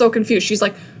she looks so confused. She's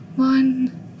like,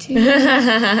 1,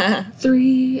 2,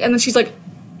 3... And then she's like...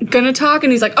 gonna talk,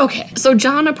 and he's like, okay. So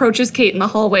John approaches Kate in the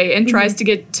hallway and tries to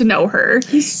get to know her.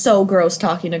 He's so gross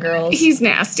talking to girls. He's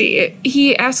nasty.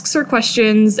 He asks her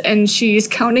questions, and she's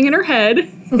counting in her head.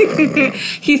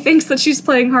 He thinks that she's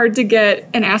playing hard to get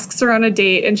and asks her on a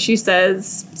date, and she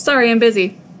says, sorry, I'm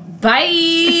busy. Bye!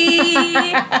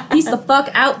 Peace the fuck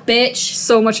out, bitch.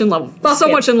 So much in love.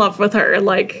 Much in love with her.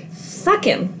 Like, fuck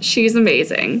him. She's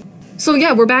amazing. So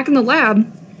yeah, we're back in the lab,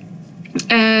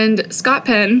 and Scott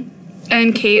Penn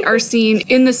and Kate are seen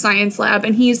in the science lab,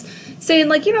 and he's saying,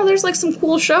 like, you know, there's, like, some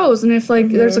cool shows, and if, like,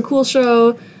 there's a cool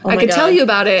show, I could tell you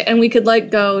about it, and we could, like,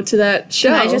 go to that show.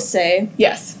 Can I just say?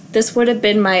 Yes. This would have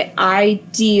been my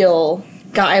ideal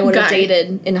guy I would have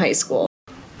dated in high school.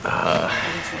 You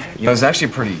know, there's actually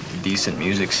a pretty decent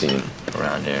music scene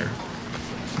around here.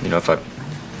 You know, if I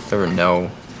ever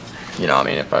know, you know, I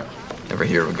mean, if I ever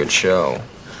hear of a good show,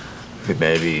 could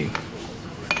maybe,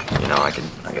 you know, I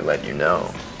could let you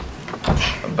know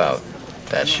about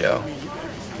that show.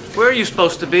 Where are you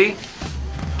supposed to be?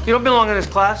 You don't belong in this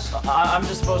class. I'm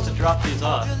just supposed to drop these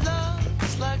off.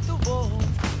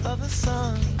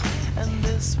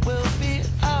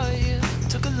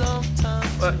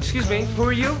 Excuse me, who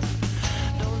are you?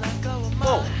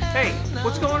 Whoa, hey,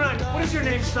 what's going on? What is your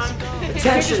name, son?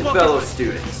 Attention, fellow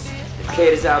students. If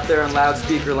Kate is out there in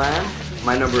loudspeaker land,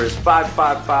 my number is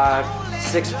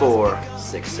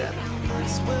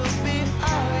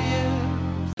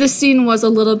 555-6467. This scene was a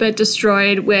little bit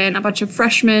destroyed when a bunch of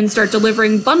freshmen start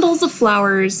delivering bundles of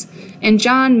flowers, and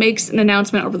John makes an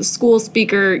announcement over the school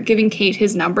speaker, giving Kate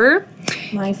his number.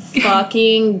 My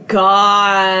fucking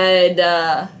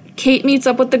god. Kate meets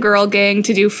up with the girl gang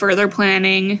to do further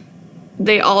planning.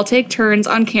 They all take turns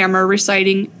on camera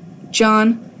reciting,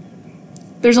 John,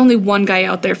 there's only one guy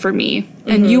out there for me,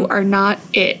 and you are not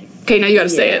it. Okay, now you gotta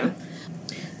say it.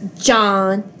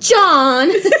 John,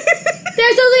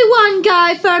 there's only one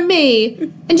guy for me,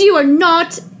 and you are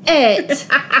not it.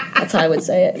 That's how I would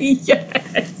say it.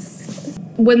 Yes.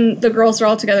 When the girls are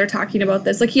all together talking about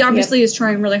this, like, he obviously is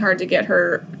trying really hard to get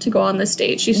her to go on this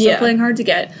date. She's still playing hard to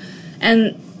get.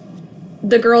 And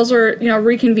the girls are, you know,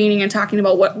 reconvening and talking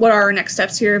about what are our next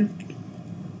steps here.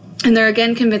 And they're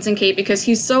again convincing Kate because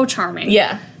he's so charming.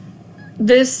 Yeah.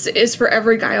 This is for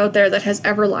every guy out there that has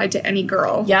ever lied to any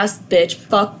girl. Yes, bitch.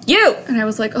 Fuck you. And I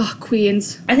was like, oh,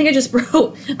 queens. I think I just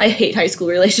wrote, I hate high school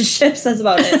relationships. That's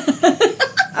about it.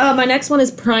 My next one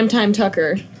is Primetime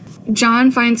Tucker. John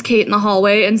finds Kate in the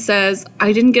hallway and says,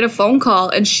 I didn't get a phone call.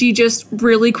 And she just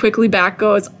really quickly back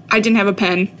goes, I didn't have a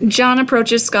pen. John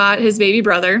approaches Scott, his baby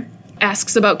brother,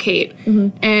 asks about Kate.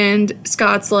 And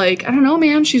Scott's like, I don't know,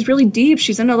 man. She's really deep.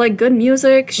 She's into, like, good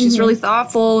music. She's really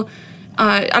thoughtful.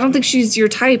 I don't think she's your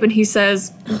type. And he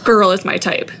says, girl is my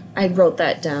type. I wrote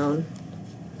that down.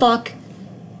 Fuck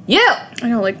you. I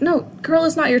know, like, no, girl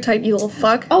is not your type, you little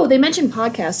fuck. Oh, they mentioned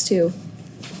podcasts, too.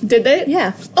 Did they?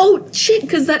 Yeah. Oh, shit,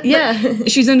 because that... Yeah.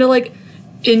 She's into, like,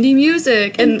 indie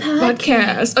music and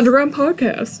podcasts. Underground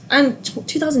podcasts.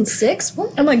 2006?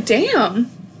 What? I'm like,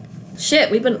 damn. Shit,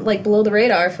 we've been, like, below the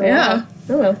radar for a while.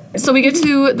 Oh, well. So we get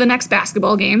to the next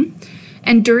basketball game.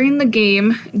 And during the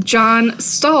game, John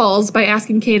stalls by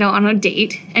asking Kate out on a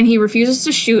date, and he refuses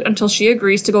to shoot until she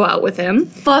agrees to go out with him.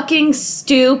 Fucking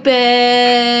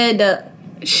stupid.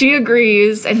 She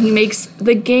agrees, and he makes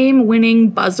the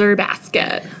game-winning buzzer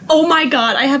basket. Oh my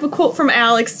god, I have a quote from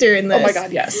Alex during this. Oh my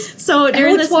god, yes. So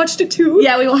during Alex watched it too?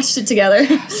 Yeah, we watched it together.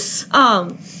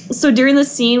 So during the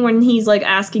scene when he's like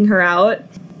asking her out,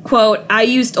 quote, I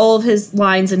used all of his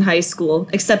lines in high school,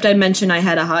 except I mentioned I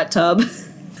had a hot tub.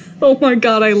 Oh my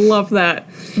god, I love that.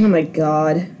 Oh my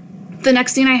god. The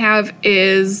next scene I have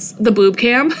is the boob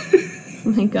cam.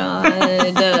 Oh my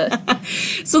god.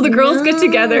 So the girls get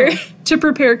together to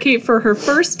prepare Kate for her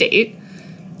first date.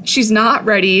 She's not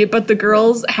ready, but the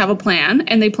girls have a plan,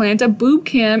 and they plant a boob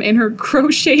cam in her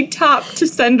crocheted top to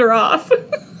send her off.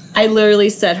 I literally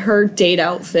said her date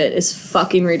outfit is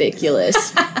fucking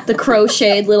ridiculous. The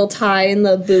crocheted little tie and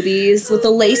the boobies with the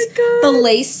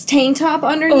lace tank top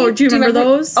underneath. Oh, do you remember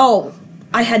those? Oh,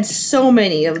 I had so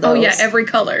many of those. Oh yeah, every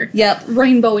color. Yep.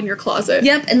 Rainbow in your closet.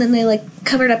 Yep, and then they like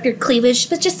covered up your cleavage,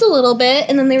 but just a little bit,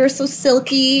 and then they were so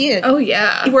silky. Oh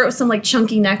yeah. You wore it with some like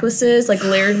chunky necklaces, like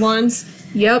layered ones.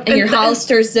 Yep. And your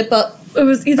Hollister zip up. It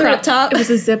was either crop top. It was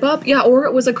a zip up, yeah, or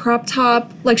it was a crop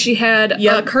top. Like she had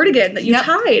a cardigan that you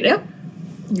tied. Yep.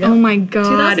 Oh my god.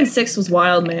 2006 was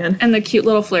wild, man. And the cute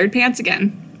little flared pants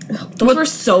again. Those were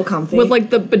so comfy. With like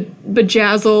the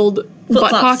bejazzled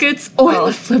butt pockets. Oh, and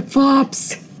the flip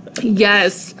flops.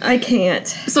 Yes. I can't.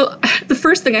 So the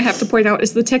first thing I have to point out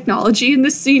is the technology in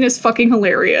this scene is fucking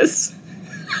hilarious.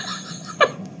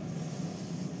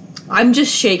 I'm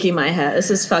just shaking my head.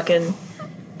 This is fucking...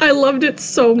 I loved it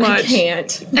so much. I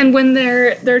can't. And when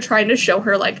they're trying to show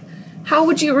her, like, how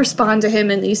would you respond to him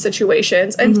in these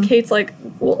situations? And Kate's like,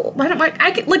 well, why don't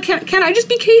can I just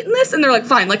be Kate in this? And they're like,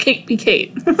 fine, let Kate be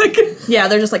Kate. Like, yeah,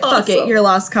 they're just like, fuck it, you're a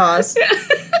lost cause.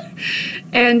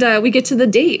 And we get to the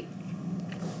date.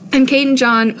 And Kate and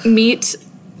John meet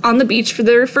on the beach for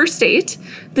their first date.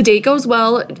 The date goes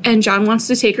well, and John wants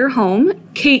to take her home.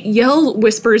 Kate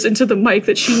whispers into the mic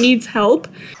that she needs help.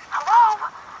 Hello?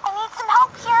 I need some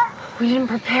help here. We didn't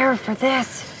prepare for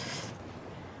this.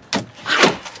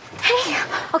 Hey.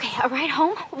 Okay, a ride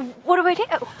home? What do I do?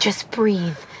 Just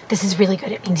breathe. This is really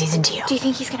good. It means he's into you. Do you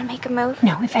think he's gonna make a move?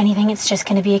 No, if anything, it's just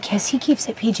gonna be a kiss. He keeps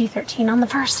it PG-13 on the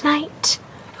first night.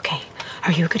 Okay,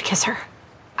 are you a good kisser?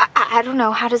 I don't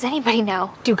know. How does anybody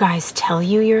know? Do guys tell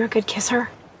you you're a good kisser?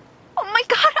 Oh my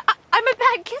god, I'm a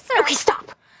bad kisser. Okay,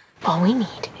 stop. All we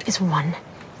need is one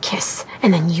kiss,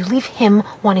 and then you leave him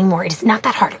wanting more. It is not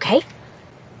that hard, okay?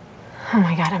 Oh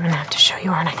my god, I'm gonna have to show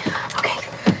you, aren't I? Okay.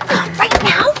 Right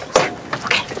now?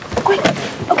 Okay, quick.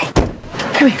 Okay.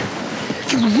 Come here.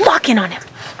 You lock in on him.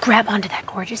 Grab onto that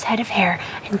gorgeous head of hair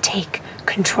and take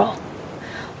control.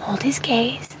 Hold his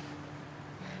gaze.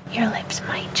 Your lips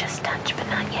might just touch, but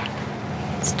not yet.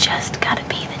 It's just gotta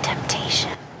be the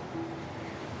temptation.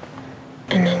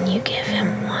 And then you give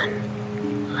him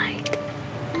one light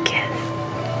kiss.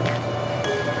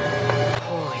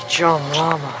 Holy John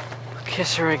Llama.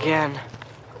 Kiss her again.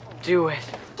 Do it.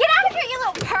 Get out of here, you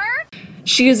little perv!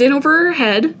 She is in over her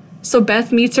head, so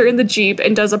Beth meets her in the Jeep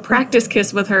and does a practice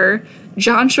kiss with her.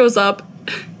 John shows up,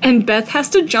 and Beth has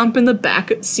to jump in the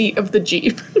back seat of the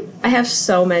Jeep. I have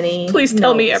so many. Please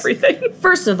tell me everything.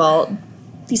 First of all,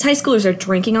 these high schoolers are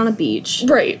drinking on a beach.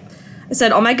 Right. I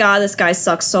said, oh my god, this guy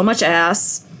sucks so much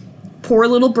ass. Poor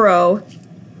little bro.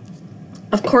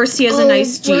 Of course he has a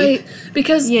nice Jeep. Right.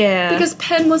 Because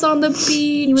Penn was on the beach.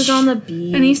 He was on the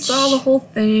beach. And he saw the whole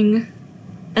thing.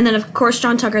 And then, of course,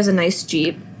 John Tucker has a nice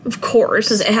Jeep. Of course.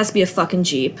 Because it has to be a fucking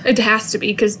Jeep. It has to be,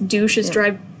 because douches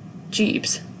drive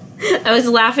Jeeps. I was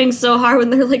laughing so hard when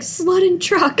they're like, slut and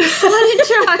truck, slut and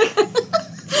truck.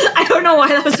 I don't know why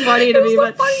that was funny to me,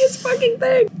 but... It was the funniest fucking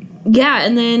thing. Yeah,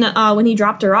 and then when he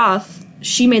dropped her off,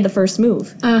 she made the first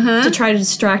move to try to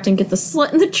distract and get the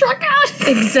slut in the truck out.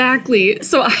 Exactly.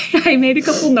 So I made a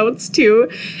couple notes too.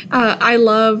 I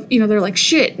love, they're like,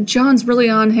 shit, John's really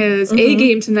on his A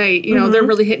game tonight. They're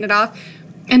really hitting it off.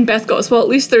 And Beth goes, well, at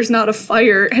least there's not a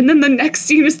fire. And then the next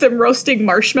scene is them roasting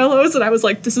marshmallows. And I was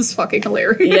like, this is fucking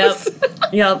hilarious.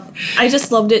 Yep. I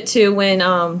just loved it too when,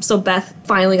 so Beth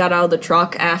finally got out of the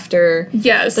truck after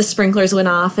the sprinklers went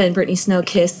off and Brittany Snow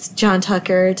kissed John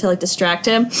Tucker to like distract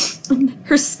him.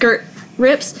 Her skirt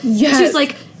rips. Yes. She's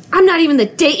like, I'm not even the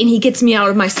date and he gets me out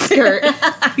of my skirt.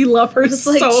 I love her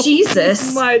so like,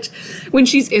 Jesus. much. When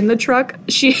she's in the truck,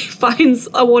 she finds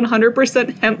a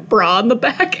 100% hemp bra in the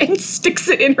back and sticks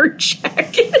it in her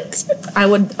jacket. I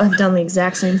would have done the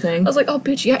exact same thing. I was like, oh,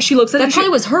 bitch, yeah. She looks at it. That probably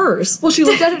was hers. Well, she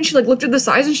looked at it and she like looked at the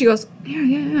size and she goes, yeah.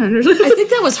 I think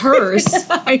that was hers.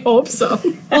 I hope so.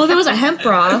 Well, if it was a hemp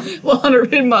bra. Well,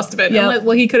 it must have been. Yep.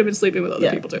 Well, he could have been sleeping with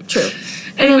other people too. True.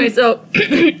 Anyway, so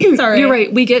sorry. You're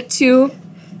right. We get to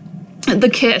The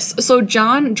kiss. So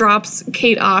John drops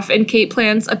Kate off, and Kate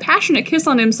plans a passionate kiss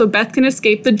on him so Beth can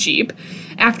escape the Jeep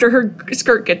after her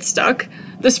skirt gets stuck.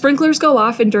 The sprinklers go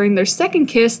off, and during their second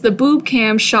kiss, the boob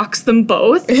cam shocks them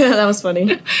both. Yeah, that was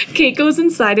funny. Kate goes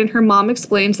inside, and her mom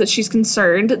explains that she's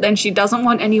concerned, then she doesn't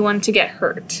want anyone to get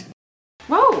hurt.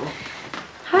 Whoa.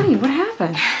 Honey, what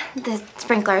happened? The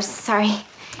sprinklers, sorry.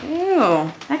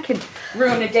 Ew, that could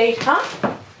ruin a date,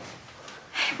 huh?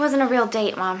 It wasn't a real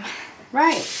date, Mom.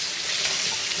 Right.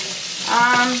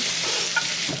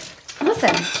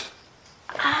 Listen.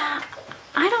 I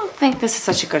don't think this is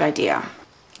such a good idea.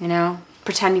 You know?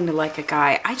 Pretending to like a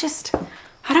guy. I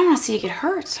don't want to see you get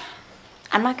hurt.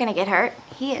 I'm not gonna get hurt.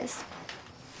 He is.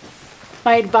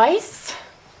 My advice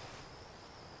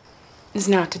is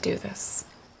not to do this.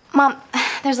 Mom,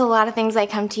 there's a lot of things I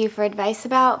come to you for advice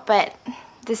about, but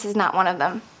this is not one of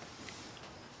them.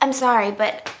 I'm sorry,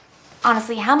 but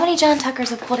honestly, how many John Tuckers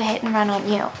have pulled a hit and run on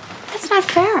you? That's not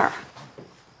fair.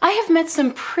 I have met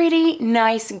some pretty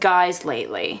nice guys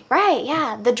lately. Right,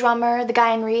 yeah. The drummer, the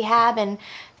guy in rehab, and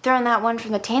throwing that one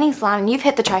from the tanning salon, and you've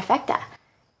hit the trifecta.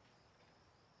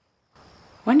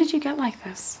 When did you get like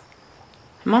this?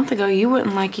 A month ago, you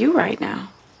wouldn't like you right now.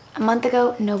 A month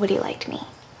ago, nobody liked me.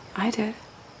 I did.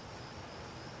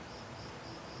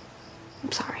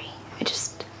 I'm sorry.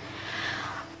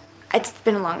 It's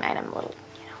been a long night. I'm a little,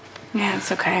 Yeah,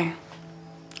 it's okay.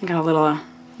 I got a little of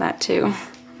that too.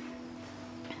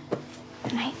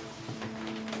 Good night.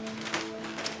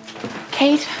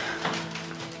 Kate,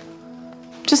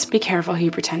 just be careful who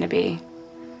you pretend to be.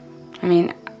 I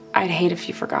mean, I'd hate if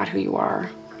you forgot who you are.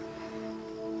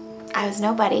 I was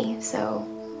nobody, so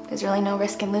there's really no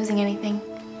risk in losing anything.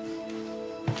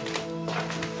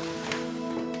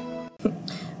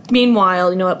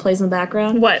 Meanwhile, you know what plays in the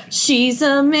background? What? She's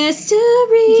a mystery.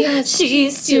 Yes,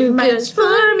 she's too much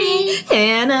for me.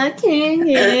 And I can't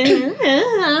get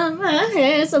my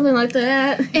head. Something like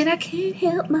that. And I can't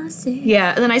help myself.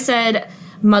 Yeah, and then I said,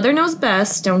 Mother knows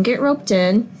best. Don't get roped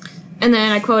in. And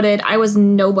then I quoted, I was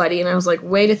nobody. And I was like,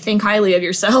 way to think highly of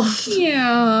yourself.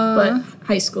 Yeah. But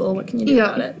high school, what can you do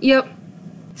about it? Yep.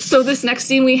 So this next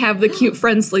scene, we have the cute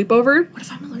friend sleepover. What if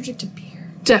I'm allergic to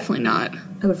beer? Definitely not.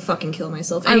 I would fucking kill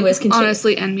myself. Anyways, continue.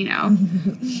 Honestly, end me now.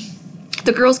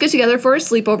 The girls get together for a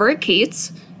sleepover at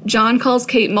Kate's. John calls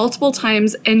Kate multiple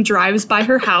times and drives by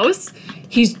her house.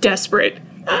 He's desperate.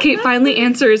 Kate finally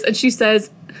answers and she says,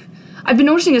 I've been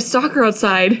noticing a stalker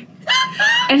outside.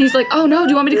 And he's like, oh no,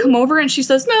 do you want me to come over? And she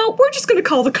says, no, we're just gonna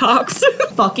call the cops.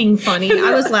 Fucking funny.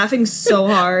 I was laughing so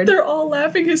hard. They're all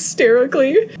laughing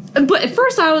hysterically. But at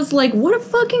first I was like, what a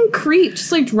fucking creep.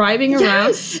 Just like driving around.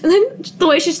 Yes. And then the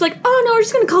way she's like, oh no, we're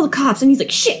just gonna call the cops. And he's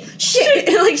like, shit.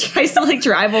 And like tries to like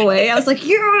drive away. I was like,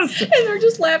 yes. And they're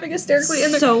just laughing hysterically.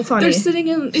 And so funny. They're sitting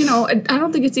in, I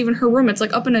don't think it's even her room. It's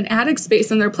like up in an attic space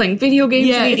and they're playing video games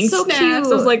and eating it's so snacks. cute.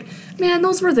 I was like, man,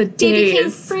 those were the They became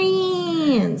days.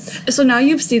 friends. So now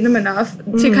you've seen them enough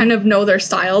to kind of know their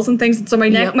styles and things. And so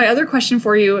my other question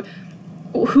for you,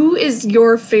 who is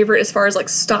your favorite as far as like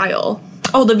style?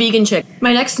 Oh, the vegan chick.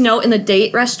 My next note in the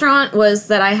date restaurant was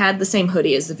that I had the same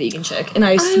hoodie as the vegan chick. And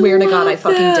I swear to God I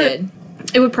fucking did.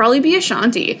 It would probably be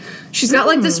Ashanti. She's got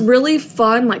like this really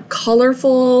fun, like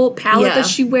colorful palette that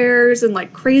she wears and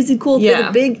like crazy cool the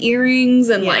big earrings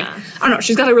and like, I don't know,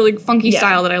 she's got a really funky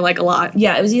style that I like a lot.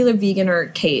 Yeah, it was either vegan or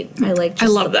Kate. I like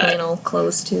just love the that. flannel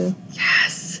clothes too.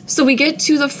 Yes. So we get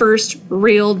to the first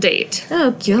real date.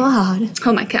 Oh God.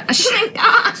 Oh my gosh. Oh my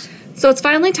gosh. So it's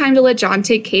finally time to let John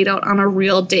take Kate out on a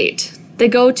real date. They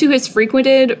go to his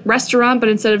frequented restaurant, but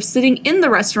instead of sitting in the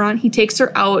restaurant, he takes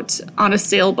her out on a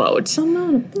sailboat. I'm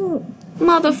on a boat.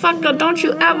 Motherfucker, don't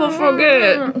you ever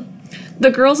forget. The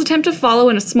girls attempt to follow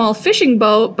in a small fishing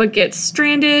boat, but get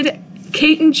stranded.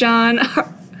 Kate and John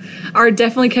are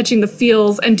definitely catching the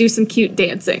feels and do some cute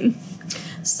dancing.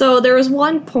 So there was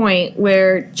one point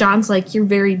where John's like, you're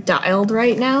very dialed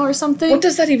right now or something. What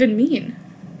does that even mean?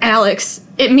 Alex,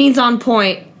 it means on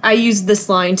point. I used this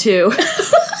line too.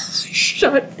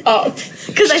 Shut up.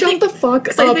 Because I think the fuck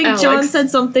up, I think Alex. John said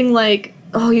something like,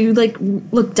 oh, you like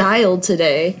look dialed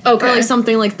today. Okay. Or like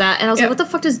something like that. And I was like, what the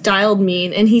fuck does dialed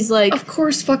mean? And he's like, of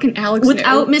course fucking Alex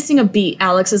without knew. missing a beat,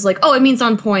 Alex is like, oh, it means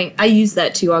on point. I use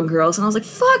that too on girls. And I was like,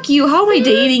 fuck you. How am I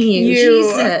dating you?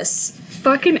 Jesus.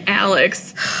 Fucking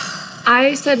Alex.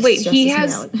 I said, wait, he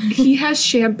has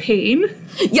champagne?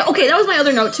 Yeah, okay, that was my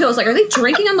other note too. I was like, are they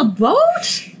drinking on the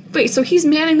boat? Wait, so he's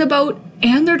manning the boat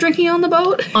and they're drinking on the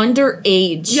boat?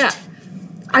 Underage. Yeah.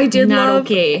 I did Not love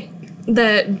okay.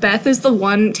 that Beth is the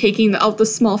one taking out the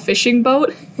small fishing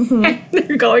boat, and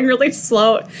they're going really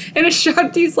slow. And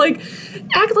Ashanti's like,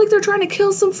 act like they're trying to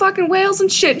kill some fucking whales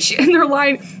and shit. And they're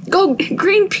like, go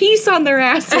Greenpeace on their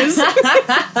asses.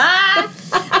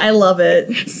 I love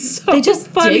it. So they just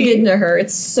funny. dig into her.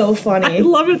 It's so funny. I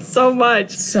love it so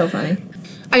much. So funny.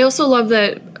 I also love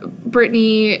that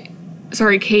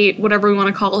Kate, whatever we want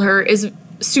to call her, is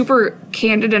super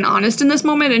candid and honest in this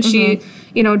moment. And she,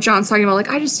 John's talking about, like,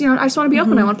 I just want to be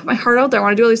open. I want to put my heart out there. I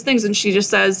want to do all these things. And she just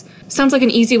says, sounds like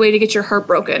an easy way to get your heart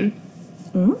broken.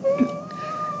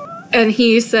 And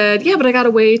he said, yeah, but I got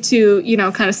a way to,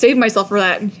 kind of save myself for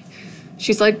that. And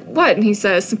she's like, what? And he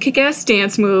says, some kick-ass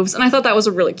dance moves. And I thought that was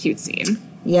a really cute scene.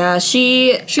 Yeah,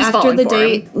 she's after falling the for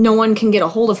date, him. no one can get a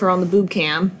hold of her on the boob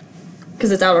cam.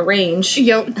 Because it's out of range.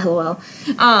 Yep. LOL.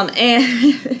 And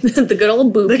the good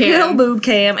old boob cam. The good old boob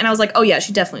cam. And I was like, oh yeah,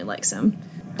 she definitely likes him.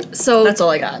 So that's all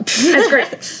I got. That's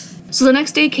great. So the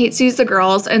next day, Kate sees the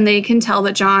girls, and they can tell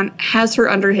that John has her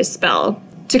under his spell.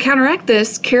 To counteract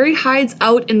this, Carrie hides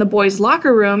out in the boys'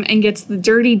 locker room and gets the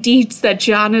dirty deeds that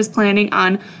John is planning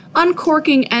on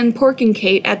uncorking and porking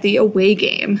Kate at the away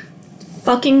game.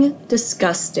 Fucking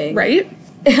disgusting. Right?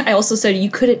 I also said you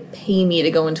couldn't pay me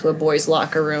to go into a boys'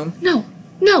 locker room.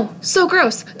 No, so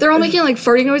gross. They're all making like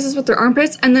farting noises with their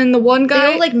armpits, and then the one guy...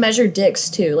 They don't like measure dicks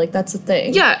too, like that's the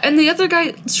thing. Yeah, and the other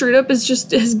guy straight up is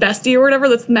just his bestie or whatever,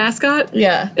 that's the mascot.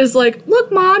 Yeah. Is like,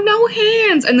 look Ma, no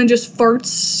hands, and then just farts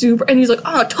super... And he's like,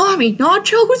 oh, Tommy,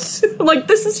 nachos? I'm like,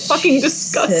 this is fucking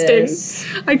disgusting.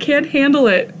 I can't handle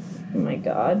it. Oh my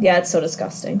god. Yeah, it's so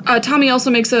disgusting. Tommy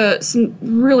also makes some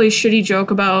really shitty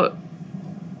joke about,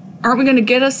 aren't we gonna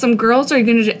get us some girls, or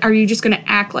are you just gonna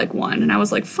act like one? And I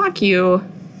was like, fuck you.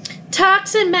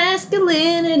 Toxic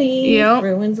masculinity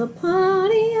ruins the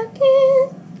party again.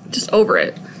 Just over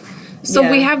it.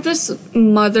 So we have this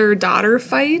mother-daughter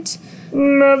fight.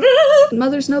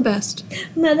 Mothers know best.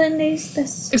 Mother knows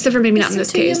best. Except for maybe not in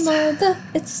this case. Mother.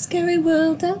 It's a scary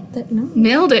world out there. No.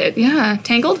 Nailed it, yeah.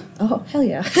 Tangled? Oh, hell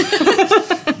yeah.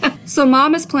 So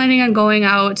Mom is planning on going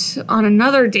out on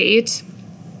another date.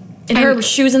 And her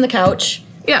shoes in the couch.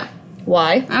 Yeah.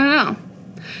 Why? I don't know.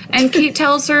 And Kate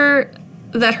tells her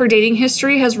that her dating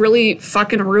history has really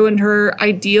fucking ruined her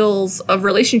ideals of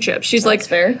relationships. She's like,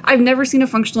 fair. I've never seen a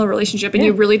functional relationship, and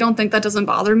you really don't think that doesn't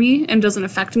bother me and doesn't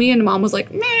affect me? And Mom was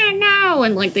like, nah, no.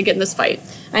 And like they get in this fight.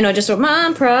 I know, I just wrote,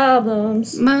 Mom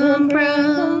problems. Mom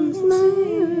problems.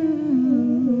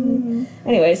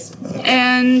 Anyways.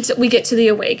 And we get to the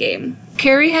away game.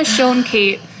 Carrie has shown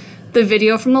Kate the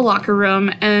video from the locker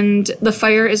room, and the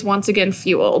fire is once again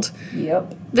fueled.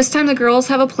 Yep. This time the girls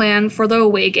have a plan for the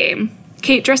away game.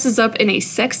 Kate dresses up in a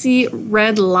sexy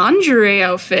red lingerie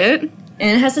outfit. And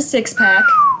it has a six-pack.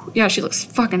 Yeah, she looks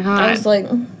fucking hot. I was like,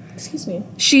 excuse me.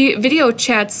 She video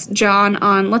chats John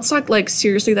on, let's talk like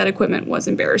seriously, that equipment was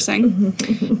embarrassing,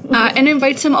 and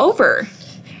invites him over.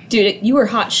 Dude, you were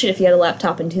hot shit if you had a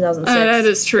laptop in 2006. That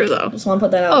is true, though. Just want to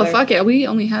put that out there. Oh, fuck yeah. We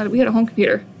had a home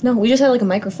computer. No, we just had like a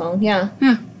microphone. Yeah.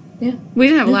 Yeah. Yeah. We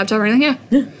didn't have a laptop or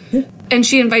anything. Yeah. And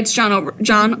she invites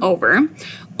John over,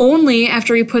 only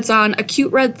after he puts on a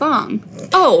cute red thong.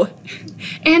 Oh,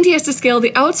 and he has to scale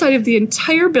the outside of the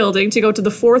entire building to go to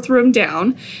the 4th room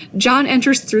down. John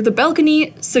enters through the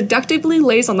balcony, seductively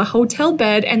lays on the hotel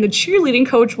bed, and the cheerleading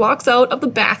coach walks out of the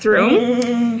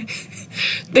bathroom.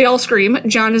 They all scream.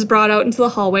 John is brought out into the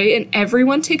hallway, and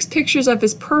everyone takes pictures of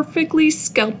his perfectly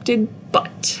sculpted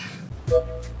butt.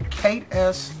 Kate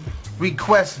S.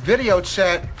 requests video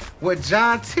chat with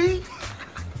John T.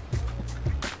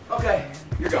 Okay,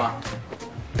 you're gone.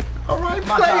 All right,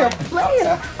 My player, time.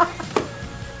 player.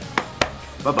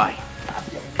 Bye-bye.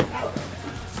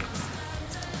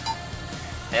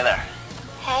 Hey there.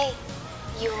 Hey,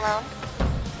 you alone?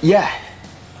 Yeah.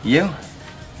 You?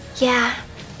 Yeah.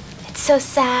 It's so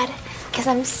sad because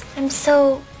I'm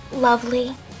so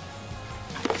lovely.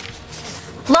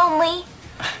 Lonely.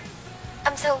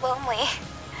 I'm so lonely.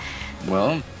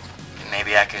 Well,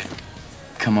 maybe I could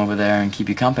come over there and keep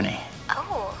you company.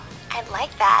 Oh, I'd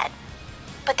like that.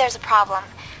 But there's a problem.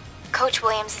 Coach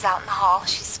Williams is out in the hall.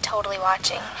 She's totally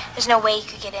watching. There's no way you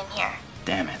could get in here.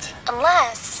 Damn it.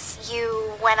 Unless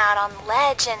you went out on the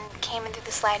ledge and came in through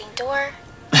the sliding door.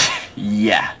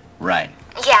 Yeah, right.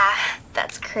 Yeah,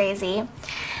 that's crazy.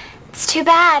 It's too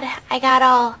bad I got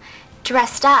all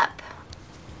dressed up.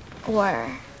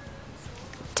 Or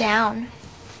down.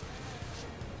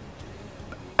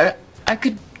 I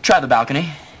could try the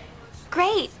balcony.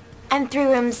 Great. I'm 3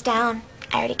 rooms down.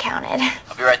 I already counted.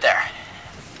 I'll be right there.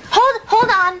 Hold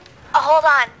on. Hold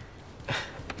on.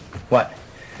 What?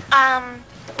 I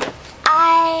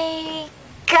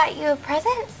got you a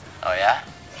present. Oh, yeah?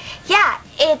 Yeah,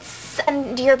 it's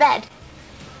under your bed.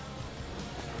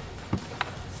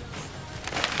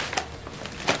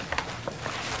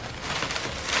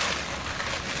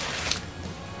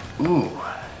 Ooh,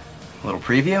 a little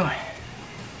preview?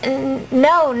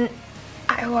 No,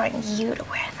 I want you to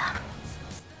wear them.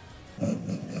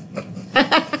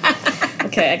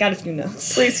 Okay, I got a few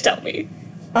notes. Please tell me.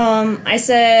 I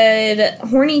said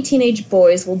horny teenage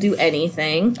boys will do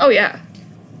anything. Oh, yeah.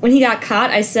 When he got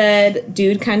caught, I said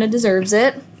dude kind of deserves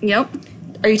it. Yep.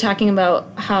 Are you talking about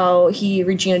how he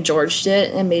Regina Georged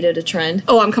it and made it a trend?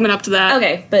 Oh, I'm coming up to that.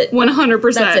 Okay, but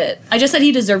 100%. that's it. I just said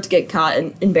he deserved to get caught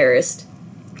and embarrassed.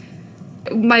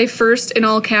 My first in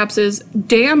all caps is,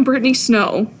 damn Brittany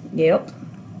Snow. Yep.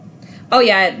 Oh,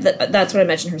 yeah, that's what I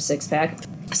mentioned, her six-pack.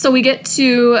 So we get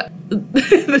to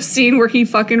the scene where he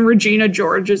fucking Regina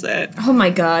Georges it. Oh, my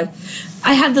God.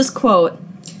 I had this quote.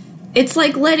 It's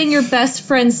like letting your best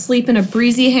friend sleep in a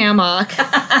breezy hammock.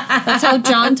 That's how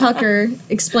John Tucker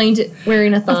explained it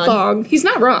wearing a thong. A thong. He's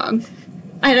not wrong.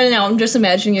 I don't know. I'm just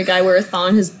imagining a guy wear a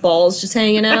thong, his balls just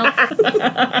hanging out.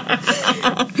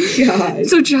 God.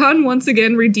 So John once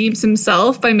again redeems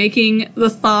himself by making the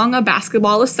thong a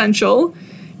basketball essential.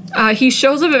 He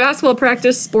shows up at basketball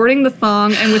practice sporting the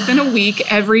thong, and within a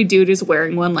week, every dude is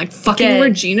wearing one, like fucking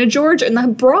Regina George in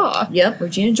that bra. Yep,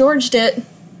 Regina Georged it.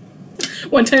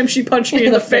 One time she punched me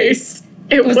in the face.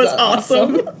 It was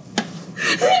awesome.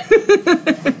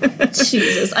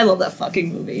 Jesus, I love that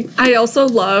fucking movie. I also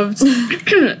loved,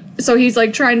 so he's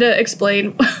like trying to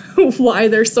explain why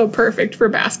they're so perfect for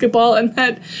basketball, and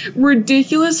that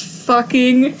ridiculous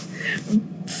fucking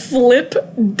flip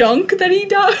dunk that he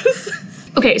does.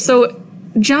 Okay, so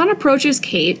John approaches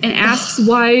Kate and asks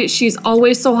why she's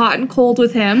always so hot and cold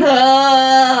with him.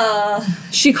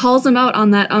 She calls him out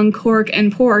on that uncork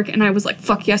and pork, and I was like,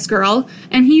 fuck yes, girl.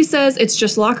 And he says it's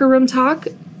just locker room talk.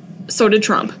 So did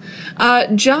Trump.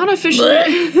 John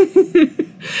officially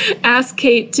asks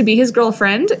Kate to be his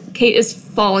girlfriend. Kate is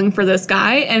falling for this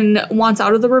guy and wants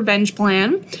out of the revenge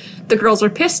plan. The girls are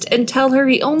pissed and tell her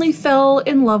he only fell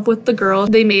in love with the girl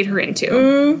they made her into.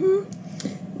 Mm-hmm.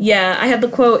 Yeah, I had the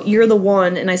quote, "You're the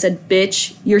one," and I said,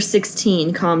 "Bitch, you're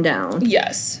 16, calm down."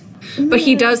 Yes. But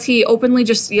he openly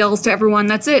just yells to everyone,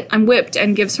 "That's it, I'm whipped,"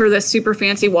 and gives her this super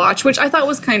fancy watch, which I thought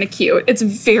was kind of cute. It's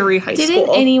very high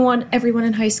school. Didn't everyone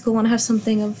in high school want to have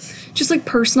something of... just like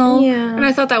personal? Yeah. And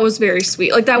I thought that was very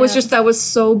sweet. Like that was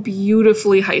so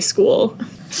beautifully high school.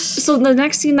 So the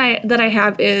next scene that I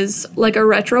have is like a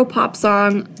retro pop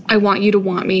song, "I Want You to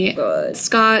Want Me." Good.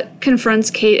 Scott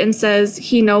confronts Kate and says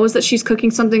he knows that she's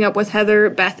cooking something up with Heather,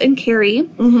 Beth, and Carrie,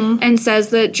 and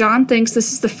says that John thinks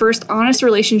this is the first honest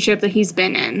relationship that he's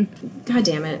been in. God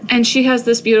damn it. And she has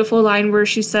this beautiful line where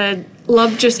she said,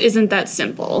 "Love just isn't that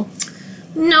simple."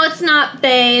 No, it's not,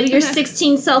 babe. Your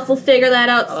 16 self will figure that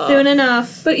out soon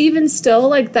enough. But even still,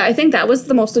 like that, I think that was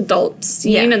the most adult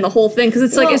scene in the whole thing because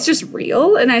it's like it's just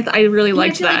real, and I really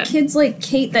liked that. Like kids like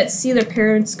Kate that see their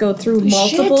parents go through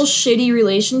multiple shitty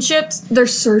relationships, they're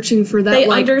searching for that. They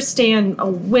like, understand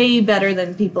way better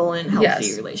than people in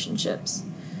healthy relationships.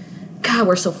 God,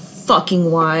 we're so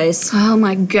fucking wise. Oh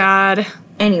my god.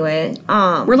 Anyway,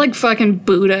 we're like fucking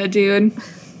Buddha, dude.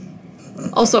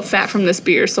 Also fat from this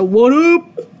beer, so what up?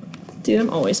 Dude,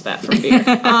 I'm always fat from beer.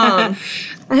 I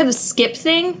have a skip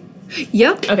thing.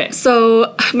 Yep. Okay.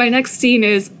 So my next scene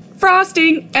is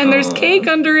frosting, and there's cake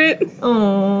under it.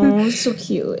 Oh, so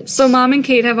cute. So Mom and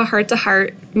Kate have a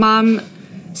heart-to-heart. Mom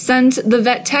sent the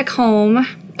vet tech home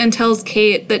and tells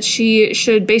Kate that she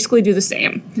should basically do the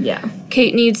same. Yeah.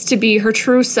 Kate needs to be her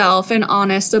true self and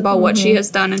honest about what she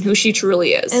has done and who she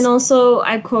truly is. And also,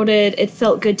 I quoted, "It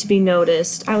felt good to be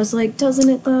noticed." I was like, doesn't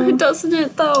it though? Doesn't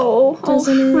it though?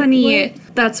 Doesn't it? Honey.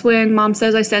 What? That's when Mom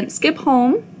says I sent Skip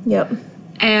home. Yep.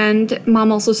 And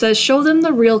Mom also says, show them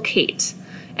the real Kate.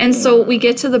 And so we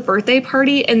get to the birthday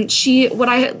party, and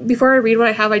before I read what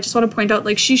I have, I just want to point out,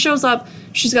 like, she shows up,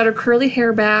 she's got her curly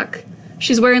hair back,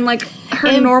 she's wearing, like,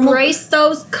 her normal... Embrace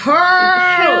those curls!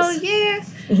 Hell yeah!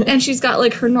 And she's got,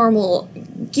 like, her normal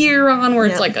gear on, where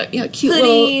it's, like, a cute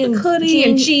little hoodie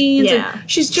and jeans. Yeah. And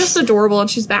she's just adorable,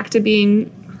 and she's back to being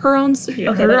her own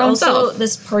self.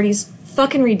 This party's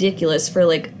fucking ridiculous for,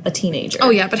 like, a teenager.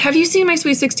 Oh, yeah, but have you seen My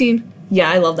Sweet 16? Yeah,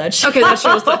 I love that show. Okay, that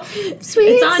show's the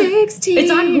Sweet 16.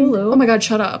 It's on Hulu. Oh my god,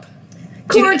 shut up.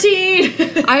 Quarantine!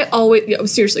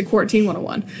 Seriously, Quarantine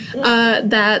 101.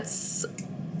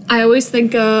 I always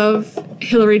think of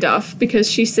Hilary Duff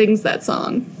because she sings that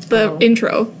song, the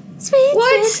intro.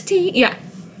 Sweet 16. Yeah.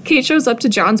 Kate shows up to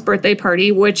John's birthday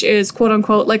party, which is quote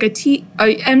unquote like a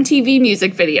MTV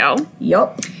music video.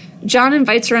 Yup. John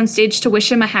invites her on stage to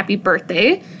wish him a happy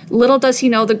birthday. Little does he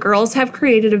know the girls have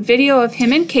created a video of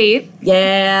him and Kate.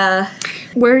 Yeah.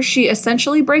 Where she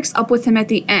essentially breaks up with him at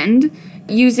the end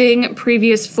using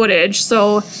previous footage.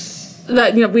 So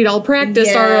that, we'd all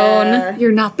practiced our own,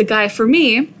 you're not the guy for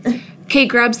me. Kate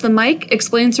grabs the mic,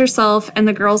 explains herself, and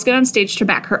the girls get on stage to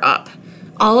back her up.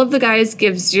 All of the guys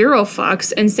give 0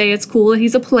 fucks and say it's cool that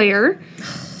he's a player.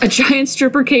 A giant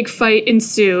stripper cake fight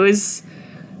ensues.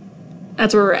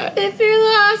 That's where we're at. If you're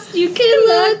lost, you can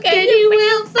look and you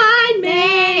will find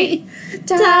me.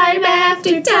 Time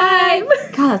after time.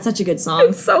 God, that's such a good song.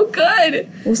 It's so good.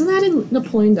 Wasn't that in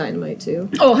Napoleon Dynamite too?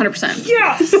 Oh, 100%.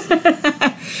 Yes!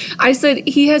 I said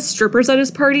he has strippers at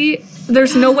his party.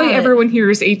 There's no way everyone here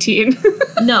is 18.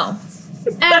 No.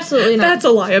 Absolutely not. That's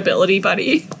a liability,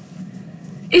 buddy.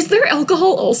 Is there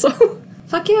alcohol also?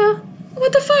 Fuck yeah.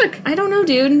 What the fuck? I don't know,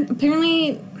 dude.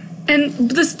 Apparently... And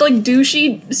this,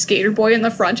 douchey skater boy in the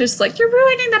front just you're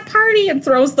ruining the party, and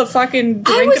throws the fucking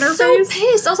drink in her face. I was so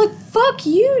pissed. I was like, fuck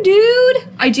you, dude.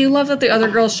 I do love that the other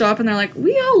girls show up and they're like,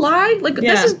 we all lie.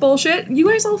 This is bullshit. You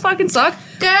guys all fucking suck.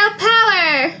 Girl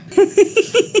power.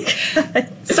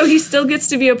 So he still gets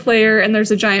to be a player, and there's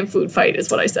a giant food fight,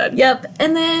 is what I said. Yep.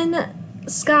 And then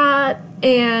Scott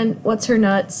and what's her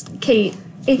nuts, Kate,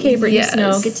 aka Brittany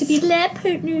Snow, get to be lab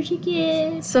partners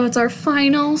again. So it's our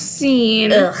final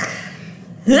scene. Ugh.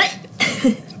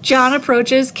 John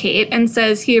approaches Kate and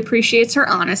says he appreciates her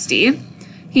honesty.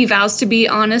 He vows to be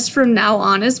honest from now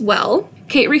on as well.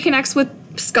 Kate reconnects with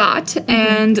Scott,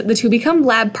 and the two become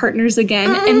lab partners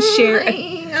again and share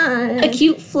a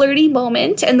cute flirty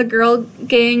moment, and the girl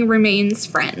gang remains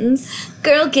friends.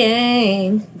 Girl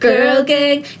gang, girl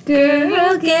gang,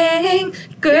 girl gang,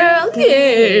 girl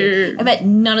gang. I bet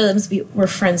none of them were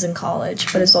friends in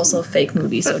college, but it's also a fake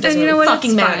movie, so it doesn't really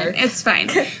fucking matter. It's fine.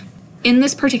 In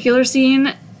this particular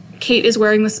scene, Kate is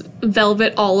wearing this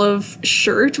velvet olive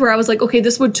shirt where I was like, okay,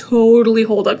 this would totally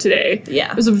hold up today.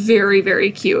 Yeah. It was very,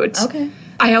 very cute. Okay.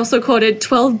 I also quoted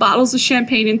 12 bottles of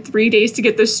champagne in 3 days to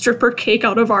get this stripper cake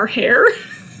out of our hair.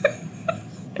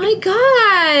 My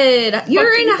God.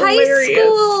 You're in high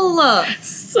school.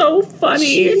 So funny.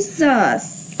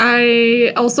 Jesus.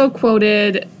 I also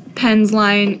quoted Penn's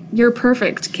line, "You're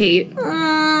perfect, Kate."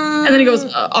 And then he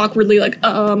goes awkwardly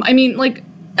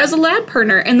as a lab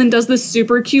partner, and then does this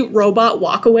super cute robot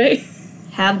walk away.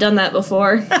 Have done that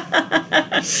before.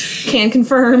 Can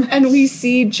confirm. And we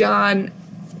see John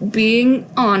being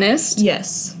honest.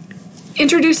 Yes.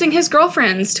 Introducing his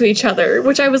girlfriends to each other,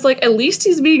 which I was like, at least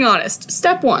he's being honest.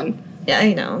 Step 1. Yeah,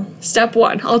 I know. Step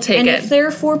 1. I'll take it. And if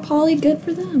they're for poly, good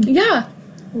for them. Yeah.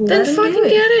 Let then fucking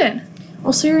get it.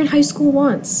 Also, you're in high school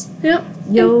once. Yep.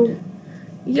 Yo.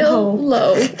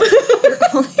 Yo-lo.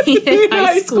 in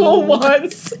high school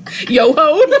once.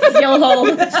 Yo-ho.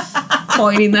 Yo-ho.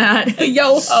 Pointing that.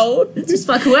 Yo-ho. Just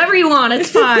fuck whoever you want,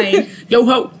 it's fine.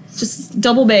 Yo-ho. Just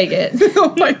double bag it.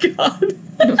 Oh my God.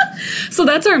 So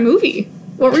that's our movie.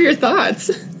 What were your thoughts?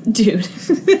 Dude.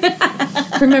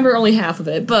 Remember only half of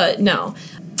it, but no.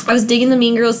 I was digging the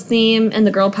Mean Girls theme and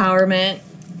the girl empowerment.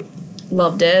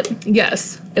 Loved it.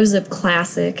 Yes. It was a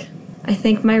classic. I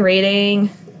think my rating...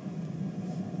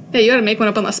 Yeah, you gotta make one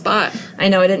up on the spot. I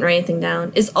know, I didn't write anything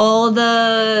down. Is all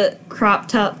the crop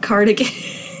top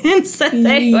cardigans that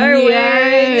they were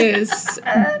wearing? Yes.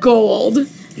 Gold.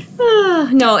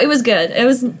 No, it was good. It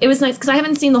was nice because I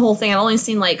haven't seen the whole thing. I've only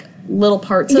seen little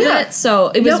parts of it, so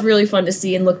it was really fun to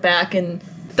see and look back. And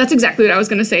that's exactly what I was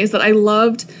gonna say. Is that I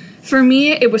loved. For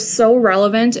me, it was so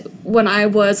relevant when I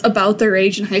was about their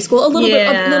age in high school. A little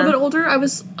bit older. I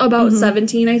was about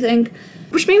 17, I think.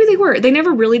 Which maybe they were. They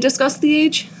never really discussed the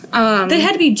age. They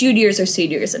had to be juniors or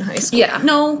seniors in high school. Yeah.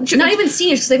 No, not even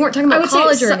seniors because they weren't talking about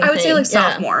college or anything. I would say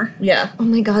sophomore. Yeah. Oh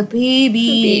my God,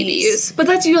 babies. But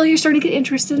that's you're starting to get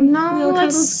interested in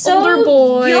it's so older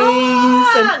boys.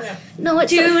 Young. No,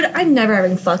 it's dude, I'm never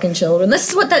having fucking children. This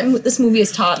is what this movie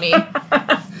has taught me.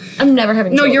 I'm never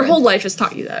having children. No, your whole life has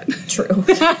taught you that. True.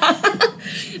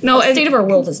 No, the state of our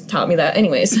world has taught me that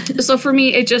anyways. So for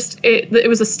me, it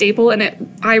was a staple,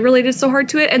 and I related so hard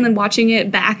to it, and then watching it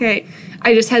back,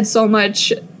 I just had so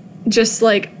much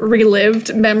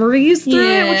relived memories through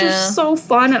it, which was so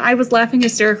fun, and I was laughing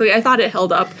hysterically. I thought it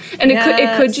held up, and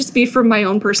it could just be from my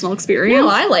own personal experience. No,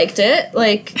 I liked it.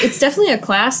 It's definitely a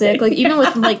classic. Even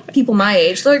with people my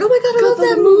age, they're like, "Oh my God, I love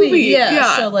that movie."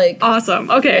 Yeah. So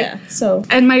awesome. Okay. Yeah. So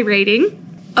and my rating: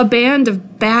 a band of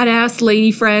badass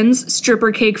lady friends,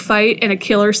 stripper cake fight, and a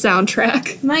killer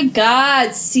soundtrack. My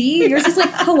God, see, yours is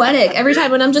poetic. Every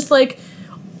time when I'm just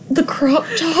the crop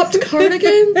topped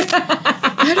cardigan.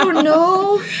 I don't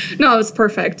know. No, it's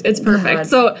perfect. It's perfect. God.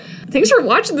 So, thanks for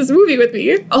watching this movie with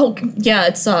me. Oh, yeah,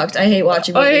 it sucked. I hate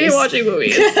watching movies. I hate watching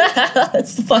movies.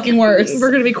 It's the fucking worst.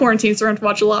 We're going to be quarantined, so we're going to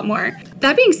watch a lot more.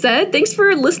 That being said, thanks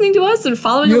for listening to us and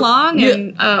following along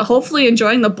and hopefully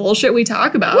enjoying the bullshit we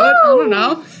talk about. Woo! I don't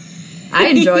know. I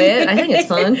enjoy it. I think it's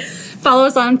fun. Follow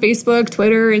us on Facebook,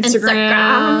 Twitter,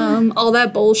 Instagram. All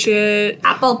that bullshit.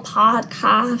 Apple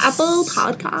Podcasts.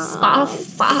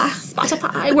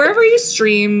 Spotify. Wherever you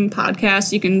stream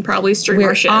podcasts, you can probably stream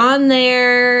our shit. We're on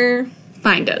there.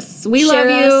 Find us. We love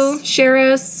you. Share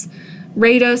us.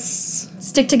 Rate us.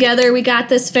 Stick together. We got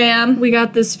this, fam. We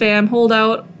got this, fam. Hold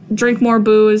out. Drink more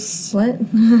booze. What?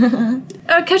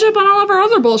 Catch up on all of our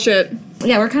other bullshit.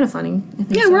 Yeah, we're kind of funny. I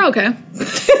think yeah, so. we're okay.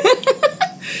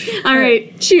 All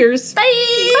right. Cheers. Bye.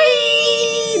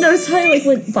 Bye. Notice how I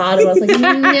went bottom. I was like,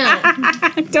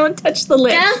 no. Don't touch the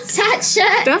lips. Don't touch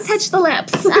it. Don't touch the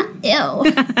lips. Ew.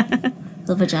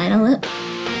 The vagina lip.